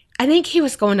 I think he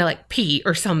was going to pee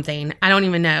or something. I don't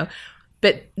even know.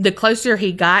 But the closer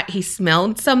he got, he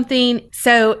smelled something.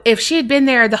 So if she had been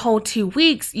there the whole 2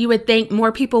 weeks, you would think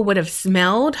more people would have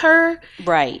smelled her.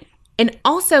 Right. And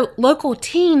also, local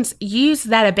teens used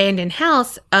that abandoned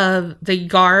house of the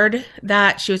yard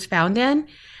that she was found in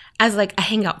as a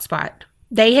hangout spot.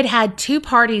 They had had 2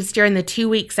 parties during the 2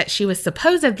 weeks that she was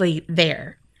supposedly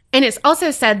there. And it's also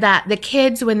said that the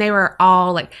kids, when they were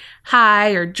all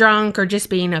high or drunk or just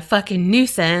being a fucking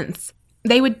nuisance,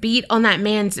 they would beat on that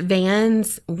man's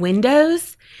van's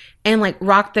windows and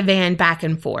rock the van back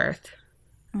and forth.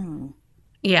 Mm.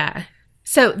 Yeah.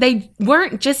 So they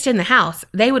weren't just in the house.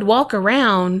 They would walk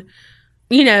around,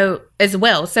 as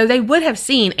well. So they would have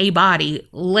seen a body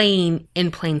laying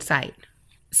in plain sight.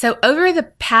 So over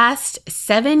the past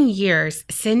 7 years,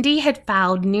 Cindy had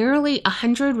filed nearly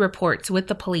 100 reports with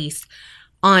the police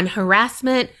on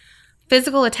harassment,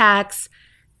 physical attacks,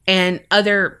 and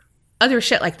other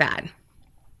shit like that.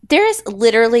 There is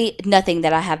literally nothing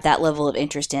that I have that level of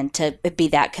interest in to be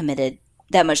that committed,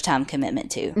 that much time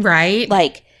commitment to.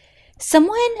 Right.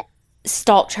 Someone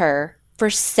stalked her for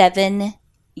 7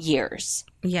 years.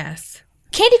 Yes.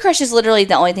 Candy Crush is literally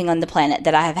the only thing on the planet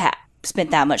that I have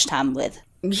spent that much time with.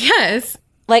 Yes.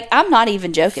 I'm not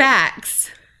even joking.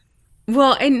 Facts.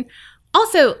 Well, and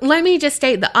also, let me just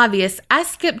state the obvious. I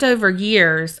skipped over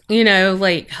years,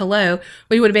 hello,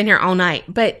 we would have been here all night.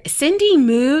 But Cindy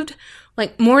moved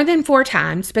more than 4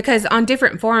 times, because on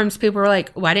different forums, people were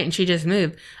like, why didn't she just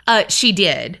move? She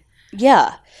did.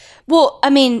 Yeah. Well,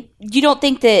 I mean, you don't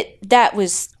think that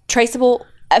was traceable?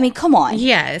 I mean, come on.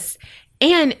 Yes.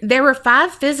 And there were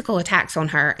 5 physical attacks on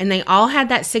her, and they all had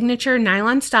that signature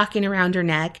nylon stocking around her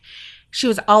neck. She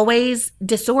was always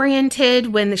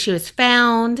disoriented when she was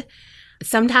found.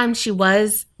 Sometimes she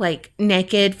was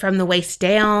naked from the waist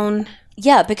down.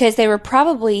 Yeah, because they were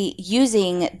probably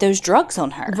using those drugs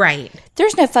on her. Right.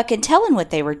 There's no fucking telling what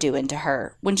they were doing to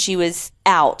her when she was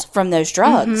out from those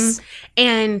drugs. Mm-hmm.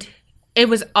 And it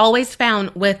was always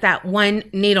found with that one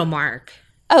needle mark.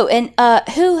 Oh, and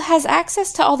who has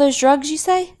access to all those drugs, you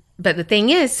say? But the thing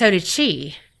is, so did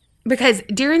she. Because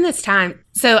during this time,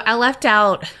 so I left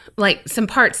out like some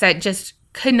parts that just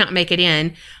could not make it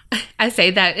in. I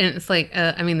say that and it's like,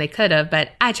 I mean, they could have, but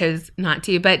I chose not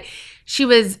to. But she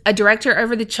was a director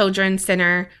over the Children's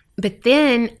Center. But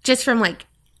then just from like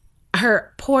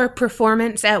her poor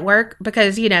performance at work,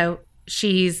 because, you know,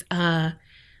 she's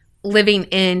living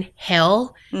in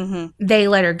hell, they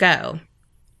let her go.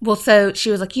 Well, so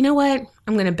she was like, you know what?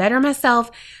 I'm going to better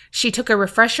myself. She took a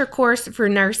refresher course for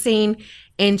nursing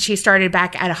and she started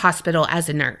back at a hospital as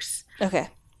a nurse. Okay.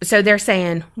 So they're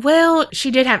saying, well, she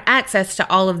did have access to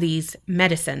all of these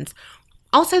medicines.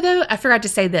 Also, though, I forgot to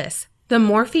say this. The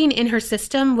morphine in her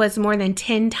system was more than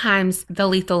 10 times the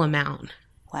lethal amount.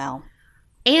 Wow.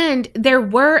 And there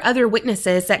were other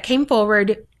witnesses that came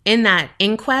forward in that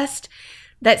inquest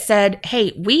that said,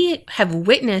 hey, we have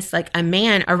witnessed like a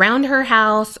man around her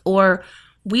house, or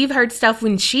we've heard stuff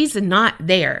when she's not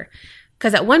there.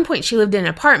 Because at one point she lived in an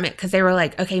apartment because they were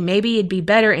like, okay, maybe it'd be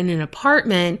better in an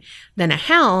apartment than a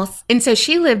house. And so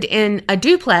she lived in a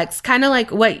duplex, kind of like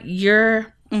what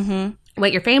your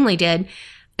family did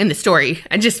in the story.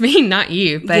 I just mean not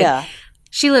you, but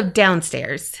she lived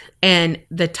downstairs and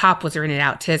the top was rented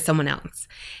out to someone else.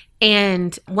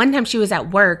 And one time she was at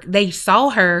work, they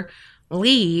saw her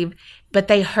leave, but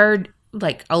they heard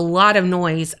like a lot of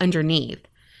noise underneath.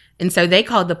 And so they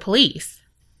called the police.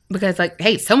 Because, like,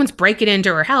 hey, someone's breaking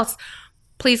into her house.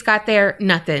 Police got there,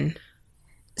 nothing.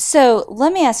 So,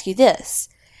 let me ask you this.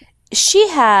 She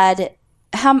had,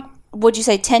 how would you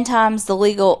say, 10 times the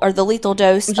lethal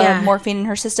dose of morphine in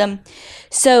her system?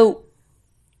 So,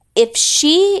 if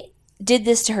she did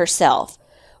this to herself,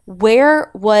 where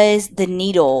was the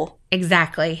needle?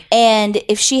 Exactly. And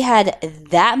if she had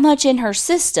that much in her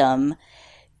system,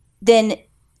 then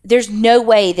there's no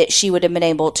way that she would have been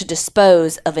able to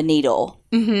dispose of a needle.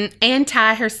 And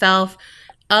tie herself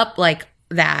up like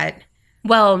that.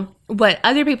 Well, what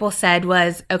other people said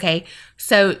was, okay,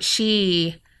 so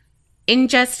she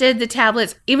ingested the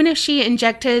tablets. Even if she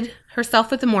injected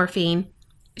herself with the morphine,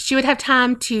 she would have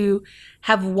time to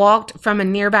have walked from a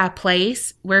nearby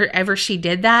place, wherever she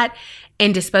did that,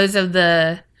 and dispose of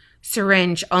the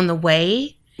syringe on the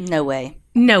way. No way.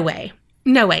 No way.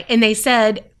 No way. And they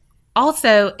said,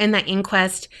 also, in that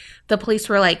inquest, the police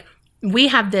were like, we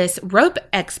have this rope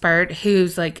expert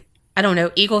who's like, I don't know,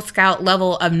 Eagle Scout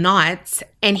level of knots.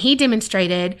 And he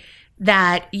demonstrated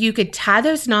that you could tie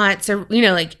those knots, or, you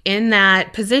know, like in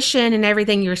that position and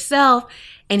everything yourself.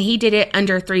 And he did it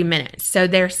under 3 minutes. So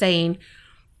they're saying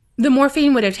the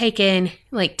morphine would have taken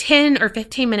like 10 or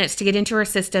 15 minutes to get into her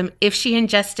system if she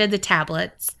ingested the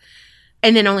tablets.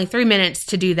 And then only 3 minutes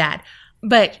to do that.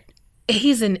 But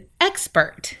he's an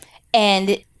expert.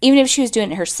 And even if she was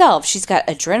doing it herself, she's got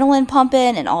adrenaline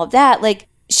pumping and all of that. Like,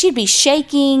 she'd be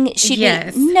shaking. She'd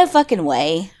be, no fucking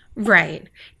way. Right.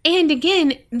 And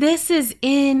again, this is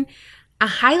in a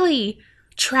highly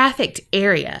trafficked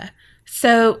area.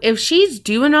 So if she's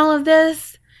doing all of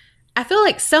this, I feel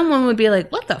like someone would be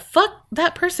like, what the fuck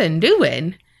that person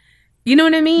doing? You know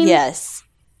what I mean? Yes.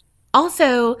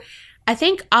 Also, I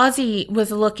think Ozzy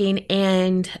was looking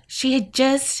and she had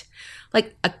just,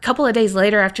 like a couple of days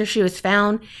later after she was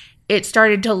found, it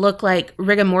started to look like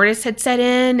rigor mortis had set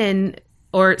in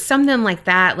or something like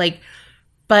that. Like,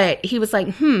 but he was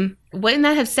like, wouldn't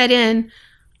that have set in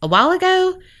a while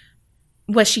ago?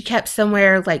 Was she kept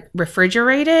somewhere like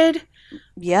refrigerated?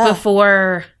 Yeah.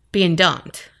 Before being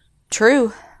dumped?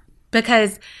 True.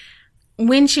 Because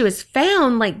when she was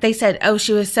found, like they said, oh,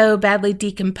 she was so badly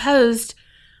decomposed.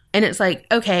 And it's like,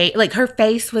 okay, like her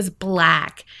face was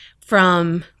black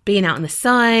from being out in the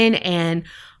sun and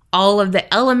all of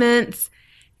the elements.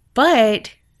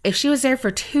 But if she was there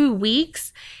for 2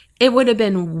 weeks, it would have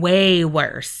been way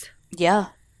worse. Yeah.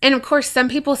 And of course, some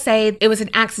people say it was an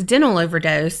accidental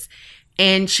overdose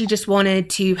and she just wanted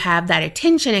to have that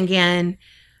attention again.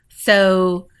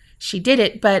 So she did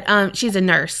it. But she's a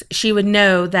nurse. She would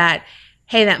know that,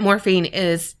 hey, that morphine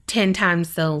is 10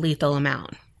 times the lethal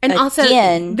amount. And also,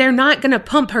 they're not going to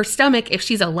pump her stomach if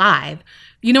she's alive.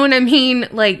 You know what I mean?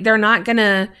 Like, they're not going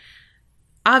to,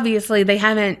 obviously, they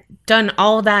haven't done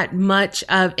all that much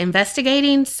of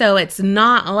investigating. So it's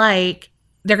not like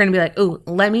they're going to be like, oh,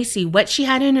 let me see what she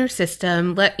had in her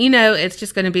system. It's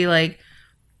just going to be like,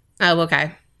 oh,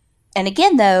 okay. And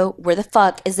again, though, where the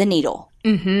fuck is the needle?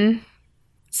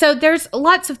 So there's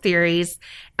lots of theories.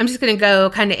 I'm just going to go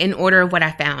kind of in order of what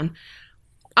I found.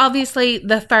 Obviously,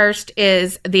 the first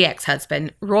is the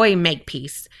ex-husband, Roy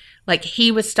Makepeace. Like,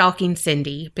 he was stalking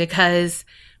Cindy because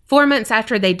 4 months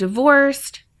after they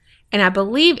divorced, and I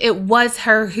believe it was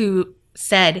her who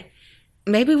said,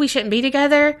 maybe we shouldn't be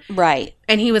together. Right.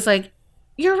 And he was like,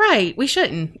 you're right, we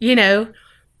shouldn't,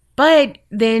 But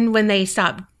then when they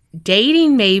stopped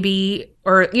dating, maybe,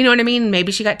 or you know what I mean?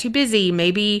 Maybe she got too busy,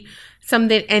 maybe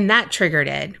something, and that triggered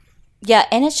it. Yeah,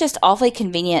 and it's just awfully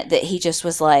convenient that he just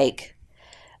was like,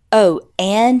 oh,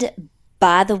 and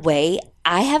by the way,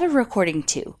 I have a recording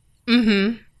too.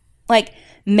 Mm-hmm. Like,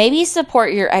 maybe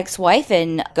support your ex-wife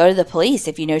and go to the police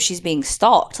if you know she's being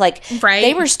stalked. Like, Right.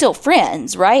 They were still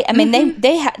friends, right? I mean,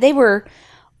 they were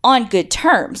on good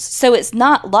terms. So it's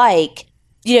not like,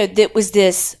 that was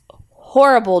this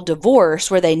horrible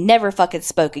divorce where they never fucking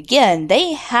spoke again.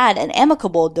 They had an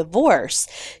amicable divorce.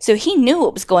 So he knew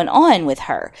what was going on with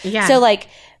her. Yeah. So, like,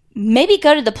 maybe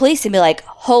go to the police and be like,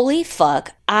 holy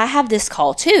fuck, I have this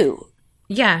call too.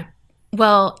 Yeah.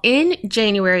 Well, in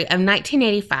January of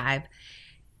 1985,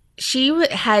 she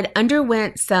had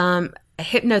underwent some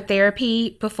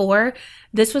hypnotherapy before.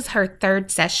 This was her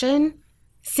third session.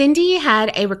 Cindy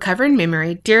had a recovered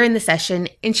memory during the session,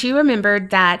 and she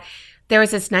remembered that there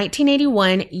was this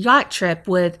 1981 yacht trip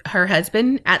with her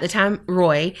husband at the time,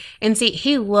 Roy. And see,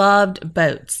 he loved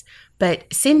boats, but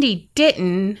Cindy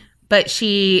didn't. But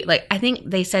she, I think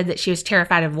they said that she was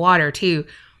terrified of water too.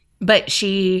 But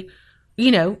she,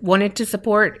 wanted to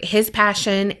support his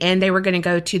passion, and they were going to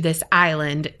go to this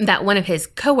island that one of his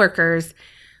coworkers,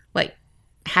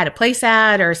 had a place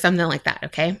at or something like that,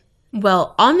 okay?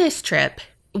 Well, on this trip,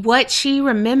 what she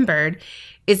remembered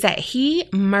is that he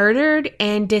murdered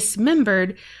and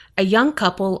dismembered a young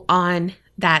couple on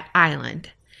that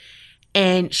island.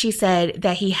 And she said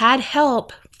that he had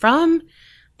help from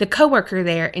the coworker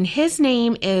there, and his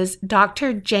name is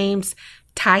Dr. James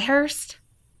Tyhurst.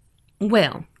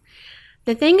 Well,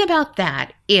 the thing about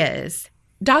that is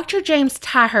Dr. James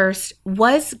Tyhurst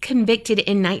was convicted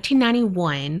in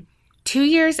 1991, 2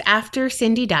 years after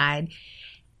Cindy died,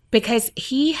 because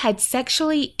he had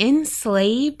sexually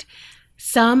enslaved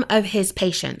some of his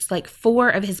patients, 4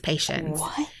 of his patients.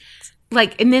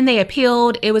 What? And then they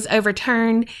appealed, it was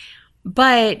overturned,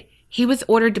 but he was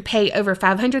ordered to pay over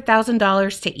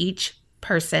 $500,000 to each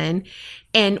person.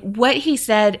 And what he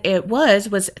said it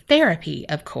was therapy,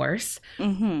 of course.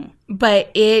 Mm-hmm. But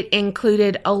it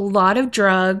included a lot of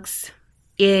drugs.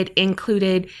 It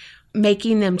included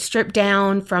making them strip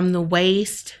down from the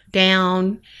waist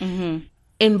down. Mm-hmm.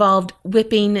 Involved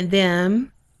whipping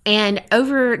them. And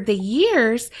over the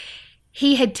years,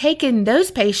 he had taken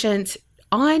those patients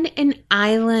on an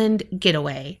island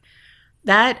getaway.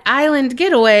 That island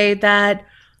getaway that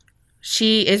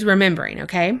she is remembering,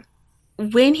 okay?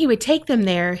 When he would take them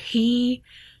there, he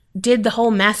did the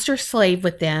whole master slave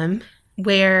with them,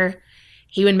 where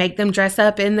he would make them dress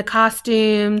up in the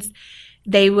costumes.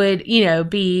 They would,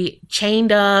 be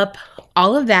chained up,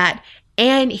 all of that.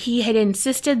 And he had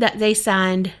insisted that they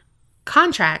signed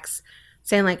contracts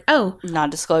saying oh,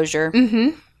 non-disclosure.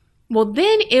 Mm-hmm. Well,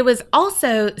 then it was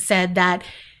also said that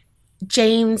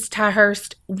James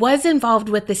Tyhurst was involved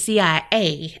with the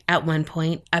CIA at one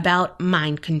point about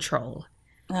mind control.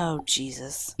 Oh,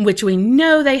 Jesus. Which we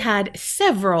know they had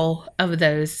several of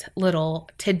those little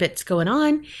tidbits going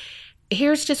on.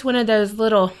 Here's just one of those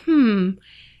little,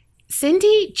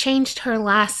 Cindy changed her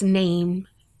last name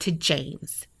to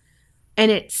James. And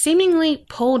it seemingly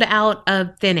pulled out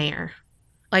of thin air.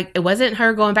 It wasn't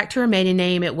her going back to her maiden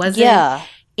name. It wasn't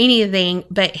anything.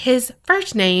 But his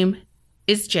first name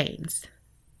is James.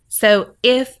 So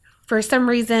if for some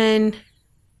reason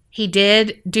he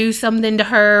did do something to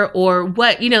her or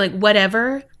what,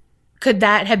 whatever, could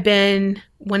that have been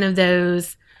one of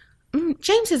those,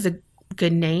 James is a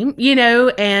good name,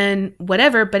 and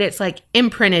whatever, but it's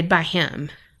imprinted by him.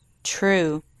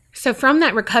 True. So from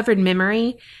that recovered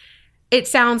memory, it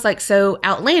sounds so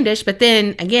outlandish, but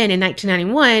then again in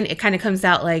 1991, it kind of comes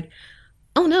out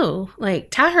oh no,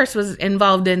 Tyhurst was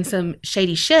involved in some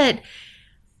shady shit,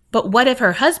 but what if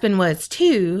her husband was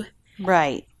too?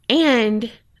 Right.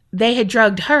 And they had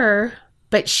drugged her,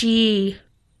 but she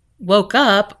woke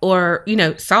up or,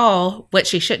 saw what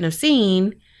she shouldn't have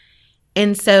seen.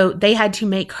 And so they had to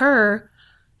make her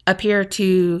appear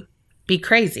to be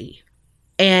crazy.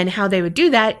 And how they would do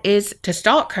that is to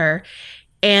stalk her.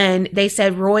 And they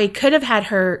said Roy could have had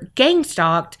her gang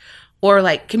stalked or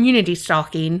community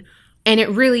stalking. And it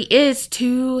really is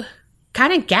to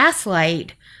kind of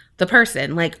gaslight the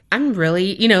person. I'm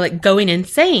really, going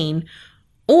insane.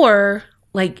 Or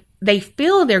they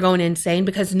feel they're going insane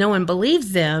because no one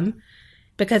believes them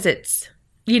because it's,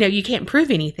 you can't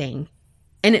prove anything.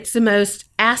 And it's the most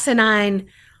asinine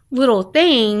little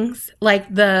things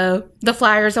the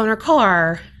flyers on her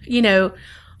car,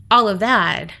 all of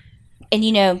that.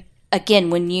 And again,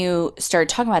 when you started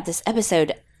talking about this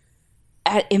episode,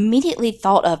 I immediately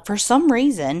thought of, for some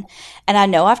reason, and I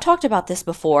know I've talked about this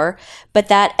before, but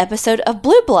that episode of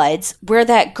Blue Bloods where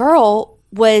that girl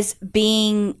was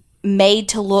being made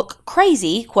to look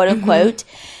crazy, quote unquote,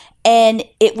 and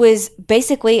it was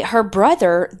basically her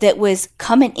brother that was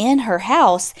coming in her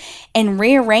house and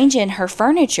rearranging her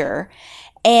furniture,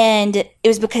 and it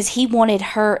was because he wanted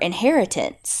her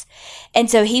inheritance.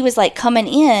 And so he was like coming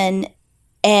in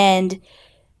and,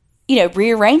 you know,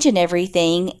 rearranging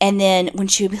everything. And then when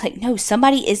she would be like, no,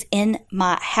 somebody is in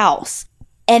my house.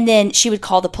 And then she would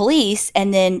call the police,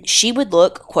 and then she would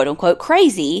look, quote unquote,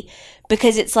 crazy,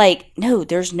 because it's like, no,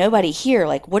 there's nobody here.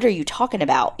 Like, what are you talking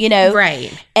about? You know?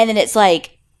 Right. And then it's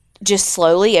like, just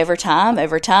slowly over time,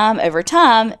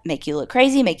 make you look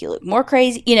crazy, make you look more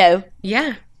crazy, you know?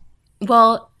 Yeah.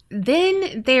 Well,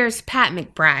 then there's Pat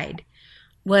McBride.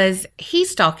 Was he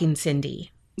stalking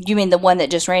Cindy? You mean the one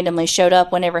that just randomly showed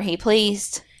up whenever he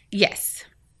pleased? Yes.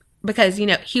 Because, you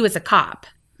know, he was a cop.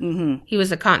 Mm-hmm. He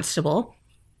was a constable.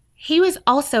 He was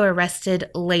also arrested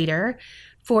later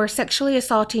for sexually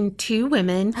assaulting 2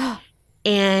 women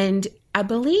and I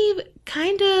believe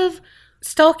kind of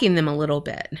stalking them a little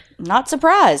bit. Not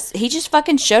surprised. He just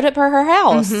fucking showed up at her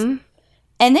house. Mm-hmm.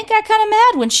 And then got kind of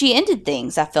mad when she ended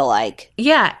things, I feel like.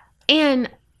 Yeah. And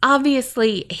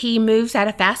obviously he moves at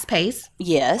a fast pace.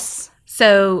 Yes.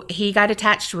 So he got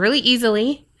attached really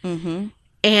easily. Mm-hmm.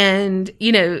 And,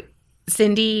 you know,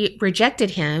 Cindy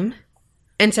rejected him.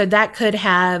 And so that could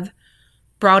have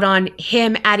brought on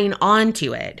him adding on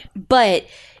to it. But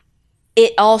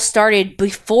it all started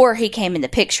before he came in the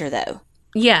picture, though.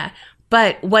 Yeah.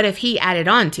 But what if he added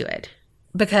on to it?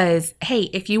 Because, hey,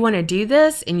 if you want to do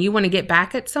this and you want to get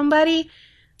back at somebody,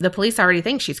 the police already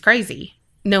think she's crazy.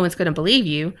 No one's going to believe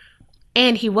you.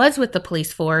 And he was with the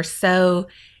police force, so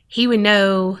he would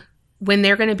know when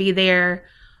they're going to be there,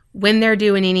 when they're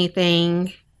doing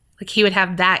anything. Like, he would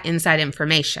have that inside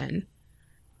information.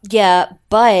 Yeah,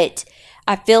 but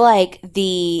I feel like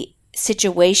the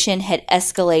situation had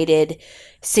escalated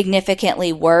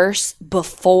significantly worse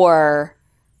before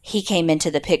he came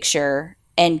into the picture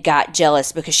and got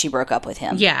jealous because she broke up with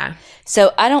him. Yeah.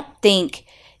 So I don't think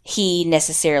he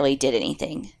necessarily did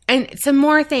anything. And some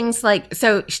more things like,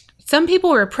 so some people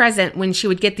were present when she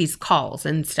would get these calls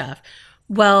and stuff.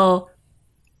 Well,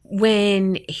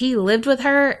 when he lived with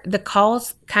her, the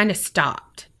calls kind of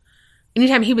stopped.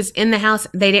 Anytime he was in the house,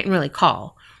 they didn't really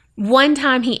call. One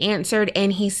time he answered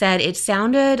and he said it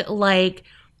sounded like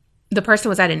the person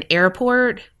was at an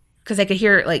airport because they could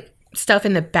hear like stuff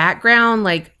in the background,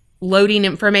 like loading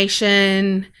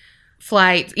information,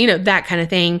 flights, you know, that kind of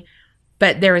thing.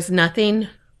 But there was nothing.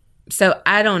 So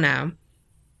I don't know.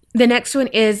 The next one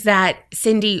is that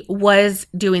Cindy was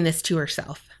doing this to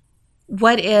herself.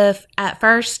 What if at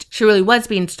first she really was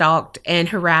being stalked and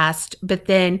harassed, but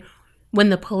then when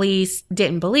the police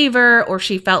didn't believe her or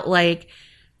she felt like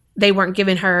they weren't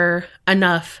giving her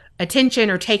enough attention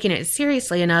or taking it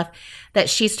seriously enough, that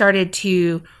she started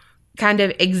to kind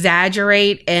of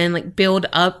exaggerate and like build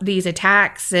up these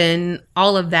attacks and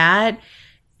all of that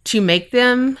to make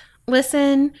them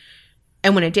listen.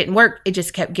 And when it didn't work, it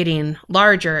just kept getting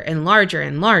larger and larger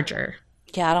and larger.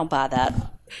 Yeah, I don't buy that.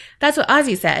 That's what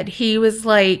Ozzy said. He was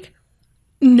like,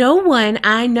 no one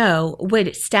I know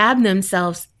would stab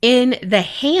themselves in the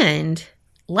hand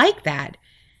like that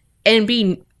and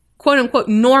be quote unquote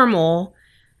normal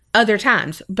other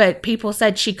times. But people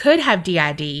said she could have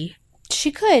DID. She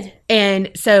could.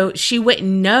 And so she wouldn't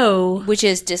know. Which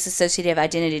is dissociative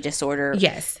identity disorder.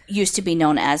 Yes. Used to be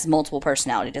known as multiple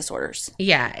personality disorders.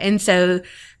 Yeah. And so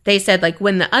they said like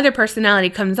when the other personality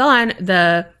comes on,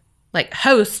 the like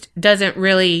host doesn't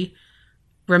really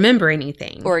remember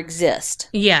anything. Or exist.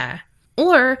 Yeah.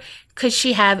 Or could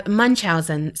she have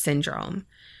Munchausen syndrome?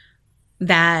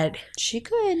 That she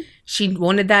could. She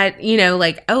wanted that, you know,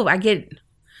 like, oh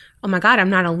my God, I'm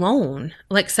not alone.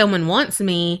 Like someone wants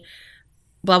me,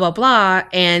 blah, blah, blah.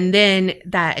 And then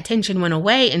that attention went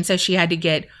away. And so she had to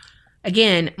get,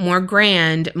 again, more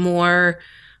grand, more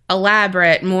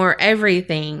elaborate, more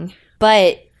everything.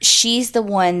 But she's the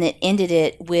one that ended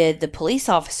it with the police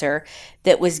officer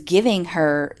that was giving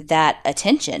her that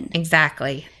attention.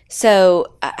 Exactly.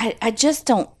 So I just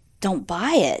don't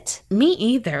buy it. Me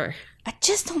either. I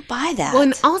just don't buy that. Well,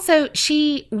 and also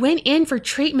she went in for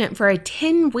treatment for a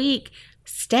 10-week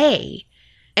stay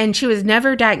and she was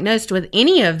never diagnosed with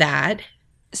any of that.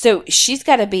 So she's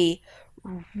got to be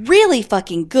really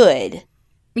fucking good.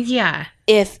 Yeah.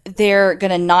 If they're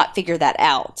going to not figure that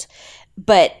out.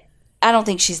 But I don't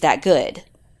think she's that good.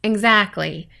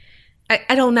 Exactly.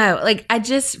 I don't know. Like, I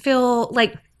just feel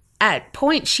like at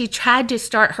points she tried to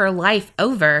start her life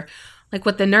over like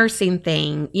with the nursing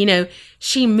thing,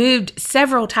 she moved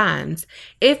several times.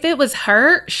 If it was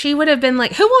her, she would have been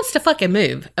like, who wants to fucking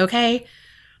move? Okay.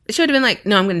 She would have been like,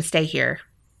 no, I'm going to stay here,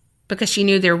 because she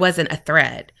knew there wasn't a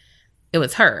threat. It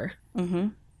was her. Mm-hmm.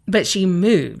 But she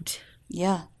moved.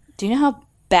 Yeah. Do you know how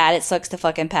bad it sucks to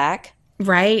fucking pack?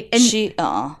 Right.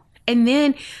 And and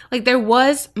then like there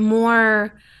was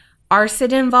more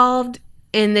arson involved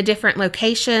in the different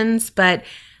locations, but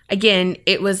again,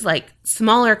 it was like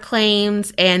smaller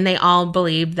claims, and they all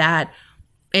believed that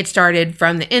it started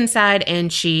from the inside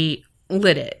and she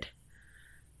lit it.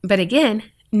 But again,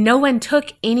 no one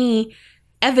took any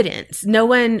evidence. No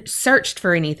one searched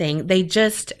for anything. They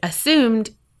just assumed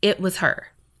it was her.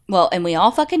 Well, and we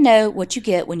all fucking know what you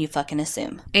get when you fucking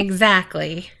assume.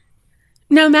 Exactly.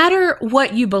 No matter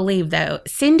what you believe, though,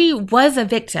 Cindy was a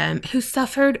victim who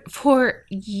suffered for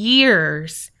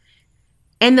years.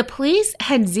 And the police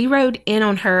had zeroed in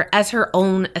on her as her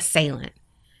own assailant.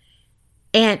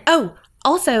 And,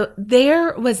 also,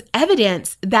 there was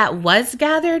evidence that was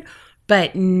gathered,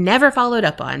 but never followed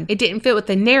up on. It didn't fit with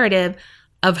the narrative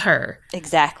of her.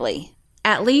 Exactly.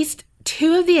 At least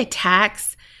 2 of the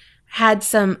attacks had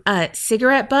some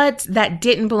cigarette butts that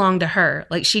didn't belong to her.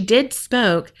 Like, she did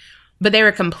smoke, but they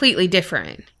were completely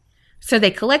different. So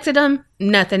they collected them.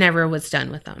 Nothing ever was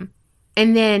done with them.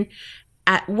 And then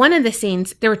at one of the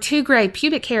scenes, there were 2 gray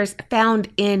pubic hairs found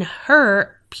in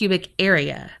her pubic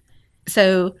area.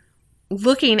 So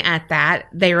looking at that,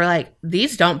 they were like,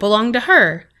 these don't belong to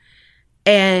her.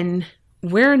 And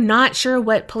we're not sure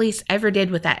what police ever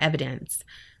did with that evidence,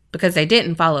 because they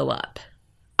didn't follow up.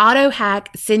 Otto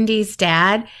Hack, Cindy's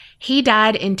dad, he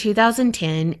died in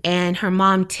 2010, and her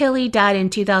mom, Tilly, died in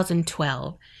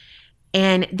 2012.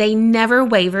 And they never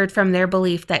wavered from their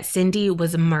belief that Cindy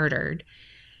was murdered.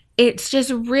 It's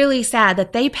just really sad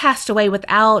that they passed away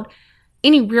without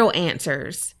any real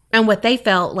answers and what they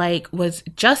felt like was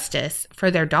justice for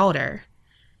their daughter.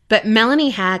 But Melanie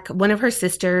Hack, one of her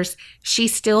sisters, she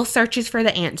still searches for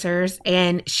the answers,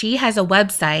 and she has a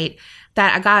website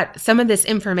that I got some of this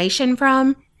information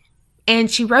from.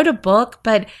 And she wrote a book,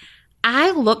 but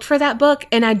I looked for that book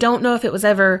and I don't know if it was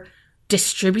ever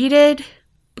distributed,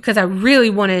 because I really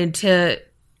wanted to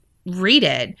read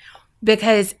it,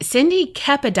 because Cindy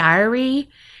kept a diary.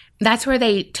 That's where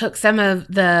they took some of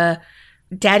the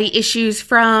daddy issues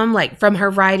from, like from her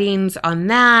writings on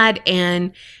that,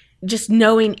 and just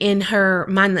knowing in her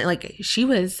mind that like she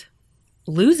was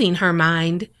losing her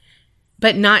mind,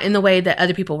 but not in the way that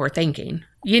other people were thinking.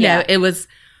 It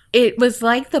was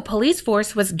like the police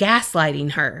force was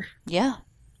gaslighting her. Yeah.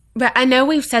 But I know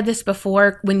we've said this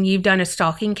before when you've done a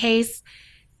stalking case,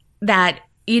 that,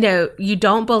 you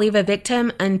don't believe a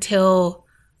victim until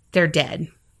they're dead.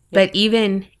 But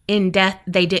even in death,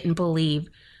 they didn't believe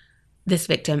this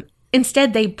victim.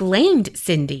 Instead, they blamed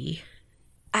Cindy.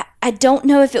 I don't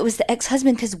know if it was the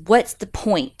ex-husband, because what's the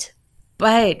point?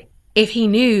 But if he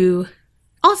knew...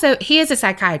 Also, he is a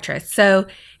psychiatrist, so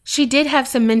she did have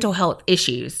some mental health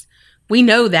issues. We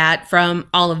know that from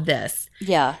all of this.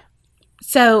 Yeah.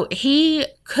 So he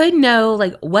could know,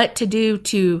 like, what to do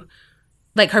to,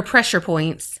 like, her pressure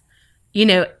points,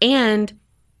 and,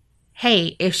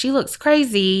 hey, if she looks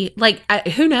crazy, like,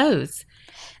 who knows?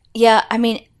 Yeah, I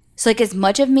mean, so, like, as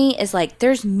much of me is, like,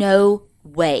 there's no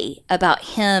way about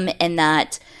him and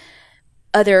that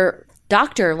other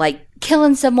doctor, like,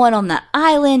 killing someone on the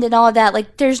island and all of that.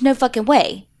 Like, there's no fucking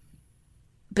way.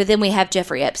 But then we have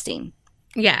Jeffrey Epstein.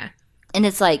 Yeah. And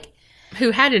it's like...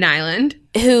 Who had an island.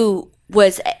 Who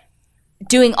was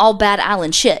doing all bad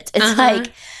island shit. It's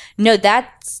like, no,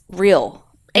 that's real.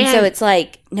 And so it's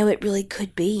like, no, it really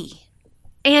could be.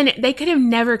 And they could have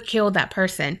never killed that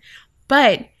person.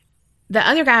 But the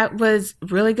other guy was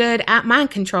really good at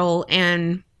mind control.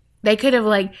 And they could have,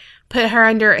 like, put her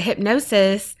under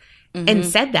hypnosis and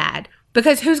said that.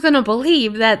 Because who's going to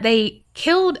believe that they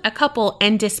killed a couple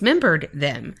and dismembered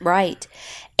them? Right.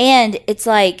 And it's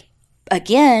like,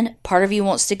 again, part of you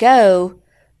wants to go,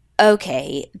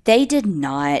 okay, they did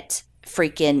not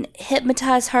freaking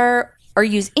hypnotize her or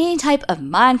use any type of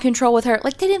mind control with her.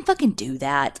 Like, they didn't fucking do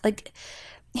that. Like,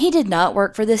 he did not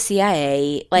work for the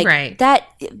CIA. Like, right. that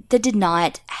did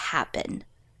not happen.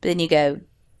 But then you go,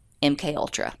 MK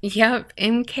Ultra. Yep,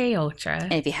 MK Ultra.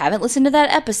 And if you haven't listened to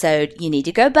that episode, you need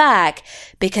to go back,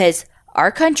 because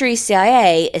our country's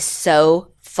CIA is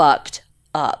so fucked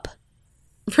up.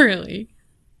 Really?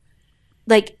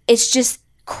 Like, it's just,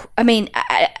 I mean,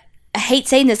 I hate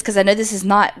saying this because I know this is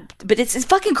not, but it's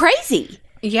fucking crazy.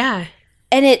 Yeah.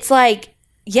 And it's like,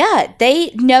 yeah,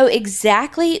 they know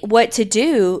exactly what to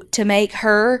do to make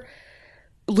her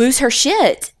lose her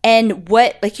shit and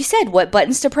what, like you said, what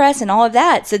buttons to press and all of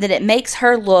that, so that it makes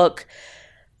her look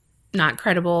not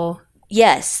credible.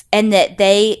 Yes. And that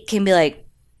they can be like,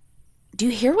 do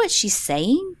you hear what she's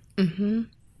saying? Mm-hmm.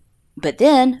 But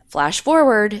then flash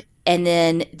forward, and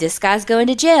then this guy's going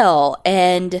to jail.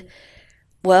 And,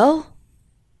 well,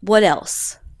 what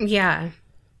else? Yeah.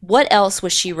 What else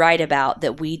was she right about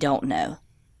that we don't know?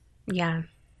 Yeah.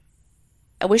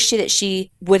 I wish that she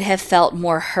would have felt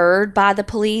more heard by the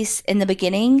police in the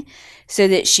beginning, so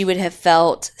that she would have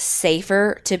felt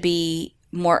safer to be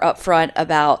more upfront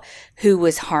about who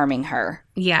was harming her.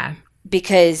 Yeah.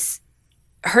 Because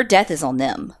her death is on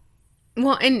them.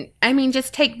 Well, and I mean,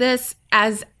 just take this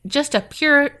as just a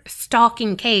pure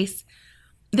stalking case.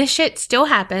 This shit still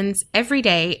happens every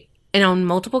day. And on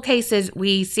multiple cases,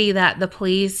 we see that the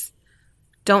police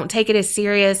don't take it as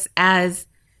serious as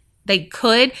they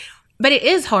could. But it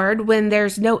is hard when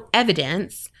there's no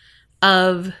evidence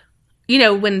of, you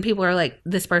know, when people are like,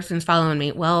 this person's following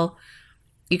me. Well,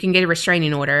 you can get a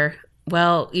restraining order.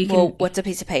 Well, you can. Well, what's a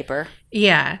piece of paper?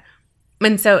 Yeah.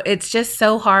 And so it's just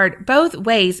so hard both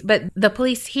ways. But the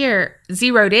police here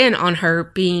zeroed in on her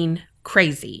being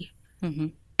crazy. Mm-hmm.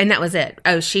 And that was it.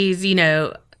 Oh, she's, you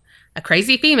know, a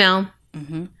crazy female.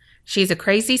 Mm-hmm. She's a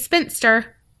crazy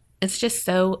spinster. It's just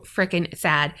so freaking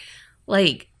sad.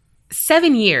 Like,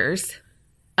 7 years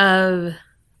of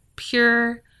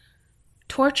pure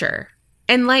torture.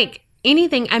 And like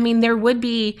anything, I mean, there would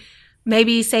be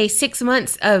maybe, say, 6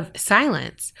 months of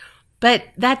silence. But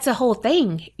that's a whole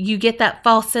thing. You get that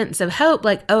false sense of hope,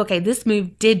 like, oh, okay, this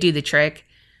move did do the trick.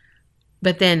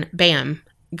 But then, bam,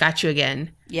 got you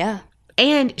again. Yeah.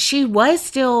 And she was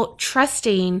still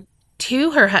trusting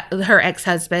to her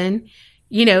ex-husband,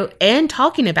 you know, and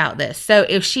talking about this. So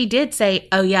if she did say,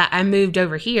 oh, yeah, I moved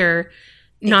over here,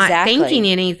 not thinking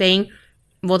anything,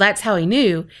 well, that's how he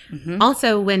knew. Mm-hmm.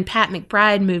 Also, when Pat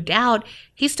McBride moved out,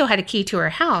 he still had a key to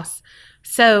her house.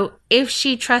 So if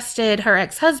she trusted her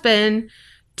ex-husband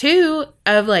too,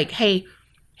 of like, hey,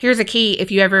 here's a key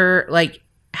if you ever like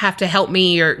have to help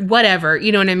me or whatever,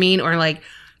 you know what I mean? Or like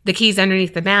the key's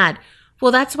underneath the mat.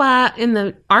 Well, that's why in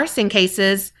the arson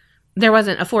cases, there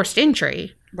wasn't a forced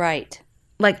entry. Right.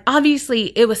 Like,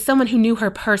 obviously, it was someone who knew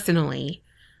her personally.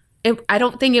 I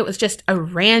don't think it was just a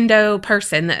rando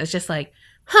person that was just like,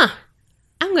 huh,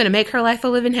 I'm going to make her life a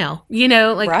living hell. You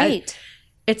know, like, right.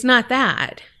 It's not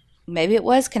that. Maybe it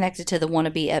was connected to the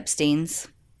wannabe Epsteins.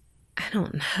 I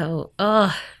don't know.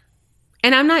 Ugh.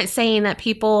 And I'm not saying that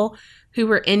people who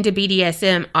were into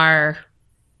BDSM are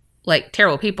like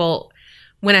terrible people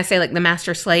when I say like the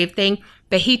master slave thing,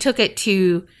 but he took it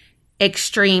to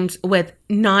extremes with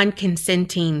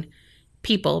non-consenting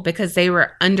people because they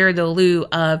were under the lieu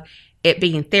of it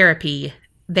being therapy.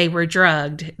 They were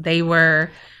drugged. They were,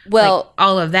 well, like,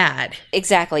 all of that.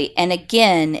 Exactly. And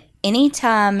again,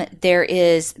 anytime there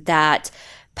is that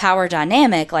power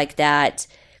dynamic like that,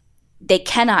 they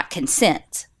cannot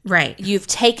consent. Right. You've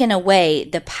taken away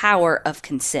the power of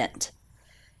consent.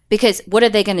 Because what are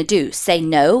they going to do? Say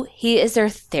no? He is their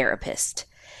therapist.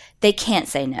 They can't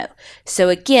say no. So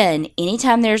again,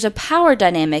 anytime there's a power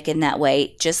dynamic in that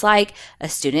way, just like a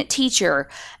student teacher,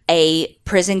 a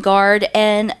prison guard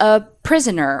and a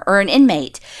prisoner or an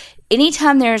inmate,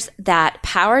 anytime there's that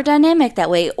power dynamic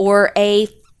that way, or a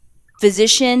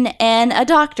physician and a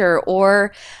doctor,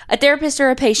 or a therapist or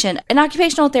a patient, an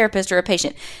occupational therapist or a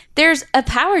patient, there's a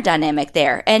power dynamic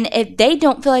there. And if they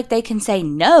don't feel like they can say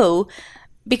no,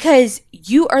 because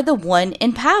you are the one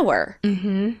in power.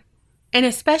 Mm-hmm. And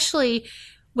especially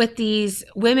with these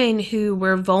women who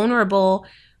were vulnerable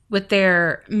with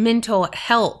their mental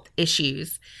health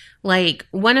issues. Like,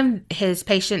 one of his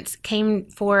patients came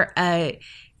for a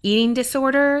eating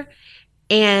disorder,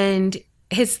 and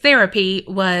his therapy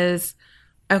was,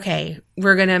 okay,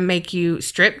 we're going to make you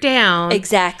strip down.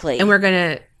 Exactly. And we're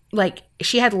going to, like,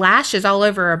 she had lashes all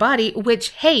over her body, which,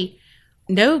 hey,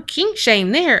 no kink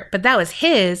shame there, but that was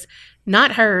his,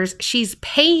 not hers. She's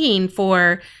paying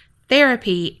for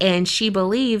therapy, and she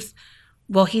believes,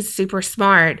 well, he's super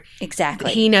smart.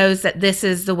 Exactly. He knows that this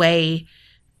is the way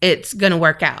it's going to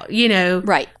work out, you know?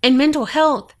 Right. And mental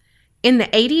health in the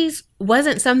 80s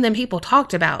wasn't something people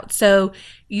talked about. So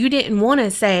you didn't want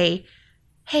to say,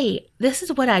 hey, this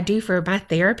is what I do for my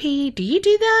therapy. Do you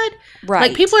do that? Right.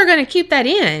 Like, people are going to keep that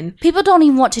in. People don't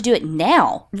even want to do it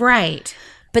now. Right.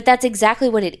 But that's exactly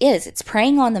what it is. It's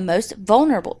preying on the most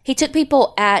vulnerable. He took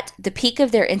people at the peak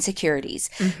of their insecurities.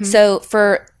 Mm-hmm. So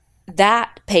for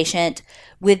that patient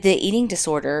with the eating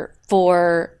disorder,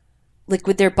 for like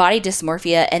with their body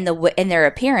dysmorphia and their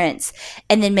appearance,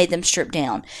 and then made them strip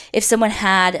down. If someone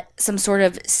had some sort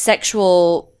of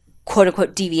sexual quote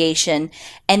unquote deviation.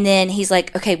 And then he's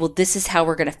like, okay, well, this is how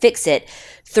we're going to fix it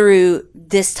through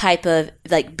this type of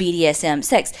like BDSM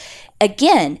sex.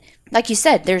 Again, like you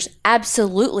said, there's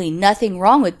absolutely nothing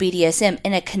wrong with BDSM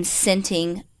in a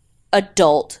consenting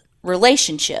adult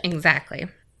relationship. Exactly.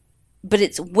 But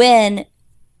it's when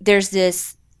there's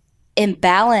this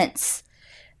imbalance,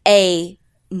 a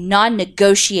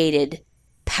non-negotiated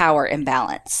power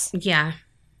imbalance. Yeah.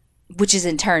 Which is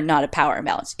in turn not a power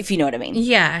imbalance, if you know what I mean.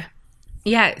 Yeah.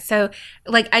 Yeah. So,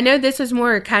 like, I know this was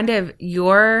more kind of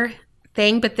your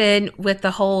thing, but then with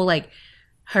the whole, like,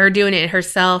 her doing it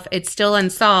herself, it's still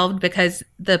unsolved because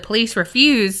the police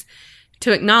refuse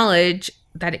to acknowledge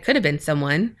that it could have been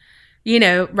someone, you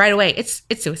know, right away. It's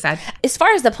suicide. As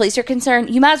far as the police are concerned,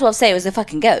 you might as well say it was a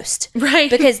fucking ghost. Right.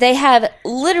 Because they have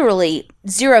literally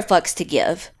zero fucks to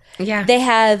give. Yeah. They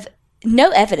have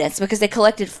no evidence because they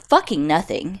collected fucking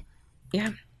nothing. Yeah.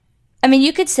 I mean,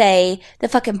 you could say the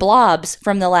fucking blobs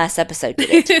from the last episode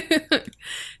did it.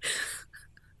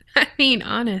 I mean,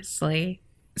 honestly.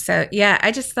 So, yeah,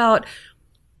 I just thought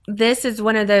this is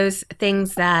one of those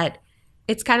things that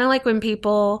it's kind of like when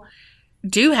people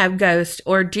do have ghosts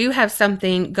or do have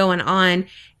something going on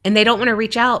and they don't want to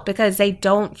reach out because they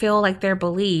don't feel like they're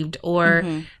believed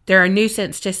or they're a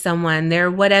nuisance to someone, they're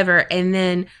whatever. And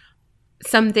then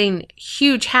something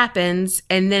huge happens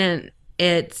and then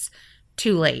it's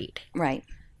too late. Right.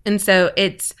 And so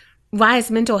it's, why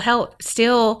is mental health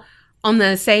still on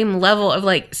the same level of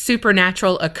like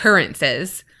supernatural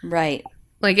occurrences? Right.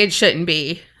 Like it shouldn't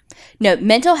be. No,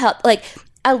 mental health, like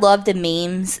I love the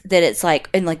memes that it's like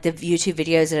in like the YouTube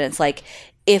videos and it's like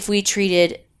if we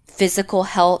treated physical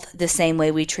health the same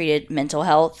way we treated mental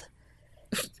health.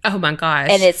 Oh my gosh.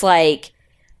 And it's like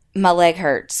my leg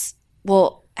hurts.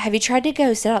 Well, have you tried to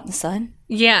go sit out in the sun?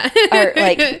 Yeah. Or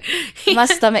like my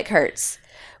stomach hurts.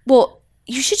 Well,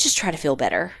 you should just try to feel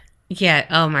better. Yeah.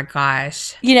 Oh my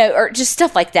gosh. You know, or just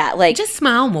stuff like that. Like just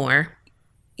smile more.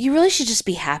 You really should just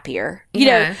be happier, you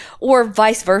know, or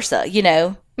vice versa, you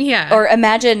know. Yeah. Or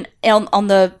imagine on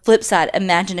the flip side,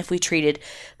 imagine if we treated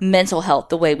mental health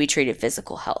the way we treated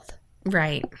physical health.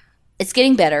 Right. It's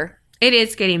getting better. It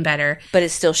is getting better. But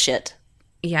it's still shit.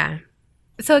 Yeah.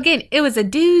 So again, it was a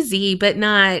doozy, but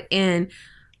not in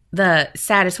the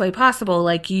saddest way possible,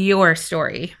 like your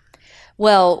story.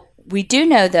 Well, we do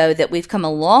know, though, that we've come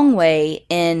a long way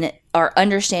in our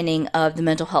understanding of the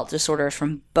mental health disorders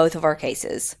from both of our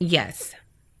cases. Yes.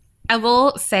 I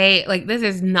will say, like, this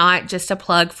is not just a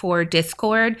plug for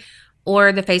Discord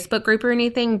or the Facebook group or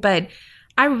anything, but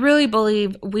I really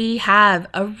believe we have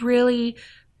a really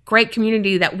great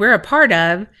community that we're a part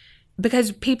of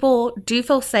because people do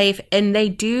feel safe and they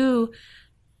do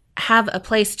have a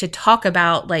place to talk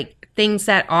about, like, things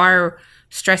that are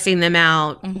stressing them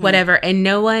out, whatever. And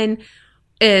no one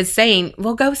is saying,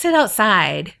 well, go sit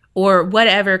outside or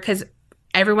whatever, because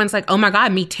everyone's like, oh my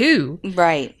God, me too.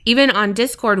 Right. Even on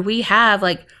Discord, we have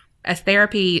like a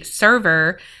therapy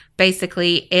server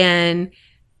basically. And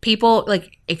people,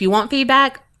 like, if you want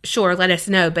feedback, sure, let us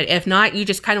know. But if not, you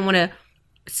just kind of want to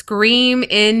scream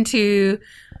into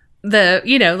the,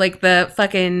 you know, like the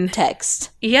fucking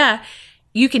text. Yeah.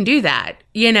 You can do that.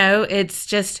 You know, it's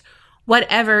just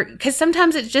whatever. Because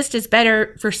sometimes it just is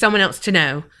better for someone else to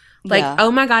know. Like, oh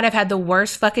my God, I've had the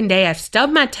worst fucking day. I've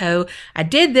stubbed my toe. I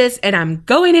did this and I'm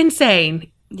going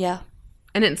insane. Yeah.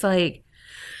 And it's like,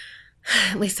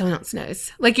 at least someone else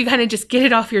knows. Like, you kind of just get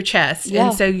it off your chest. Yeah.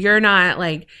 And so you're not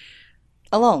like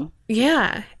alone.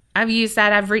 Yeah. I've used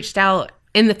that. I've reached out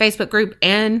in the Facebook group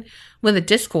and with a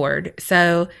Discord.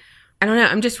 So I don't know.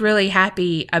 I'm just really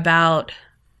happy about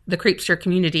the Creepster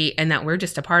community and that we're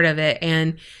just a part of it.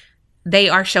 And they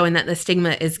are showing that the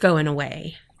stigma is going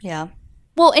away. Yeah.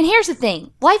 Well, and here's the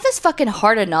thing. Life is fucking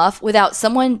hard enough without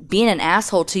someone being an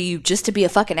asshole to you just to be a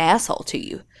fucking asshole to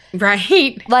you.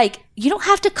 Right. Like, you don't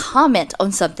have to comment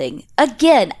on something.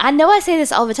 Again, I know I say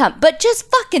this all the time, but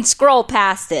just fucking scroll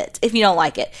past it if you don't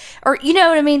like it. Or, you know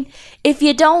what I mean? If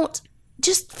you don't,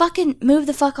 just fucking move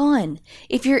the fuck on.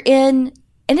 If you're in,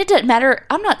 and it doesn't matter,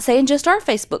 I'm not saying just our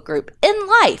Facebook group. In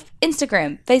life,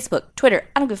 Instagram, Facebook, Twitter,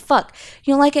 I don't give a fuck.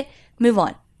 You don't like it? Move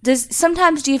on.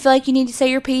 Sometimes do you feel like you need to say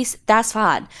your piece? That's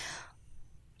fine.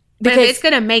 Because but if it's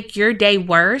going to make your day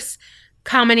worse,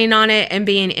 commenting on it and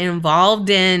being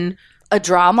involved in a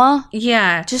drama,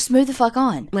 yeah, just move the fuck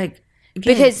on. Like,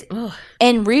 again, because,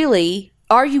 and really,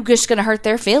 are you just going to hurt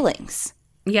their feelings?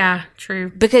 Yeah,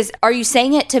 true. Because are you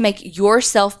saying it to make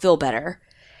yourself feel better?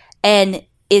 And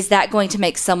is that going to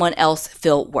make someone else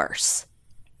feel worse?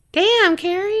 Damn,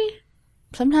 Carrie.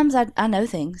 Sometimes I know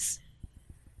things.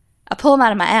 I pull them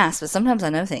out of my ass, but sometimes I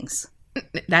know things.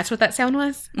 That's what that sound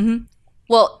was? Mm-hmm.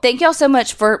 Well, thank y'all so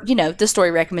much for, the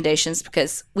story recommendations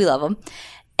because we love them.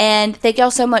 And thank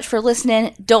y'all so much for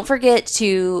listening. Don't forget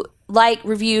to like,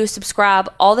 review,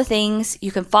 subscribe, all the things.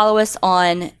 You can follow us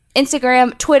on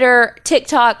Instagram, Twitter,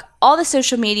 TikTok, all the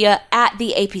social media at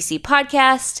the APC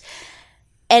Podcast.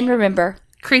 And remember,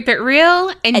 creep it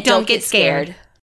real and don't get scared.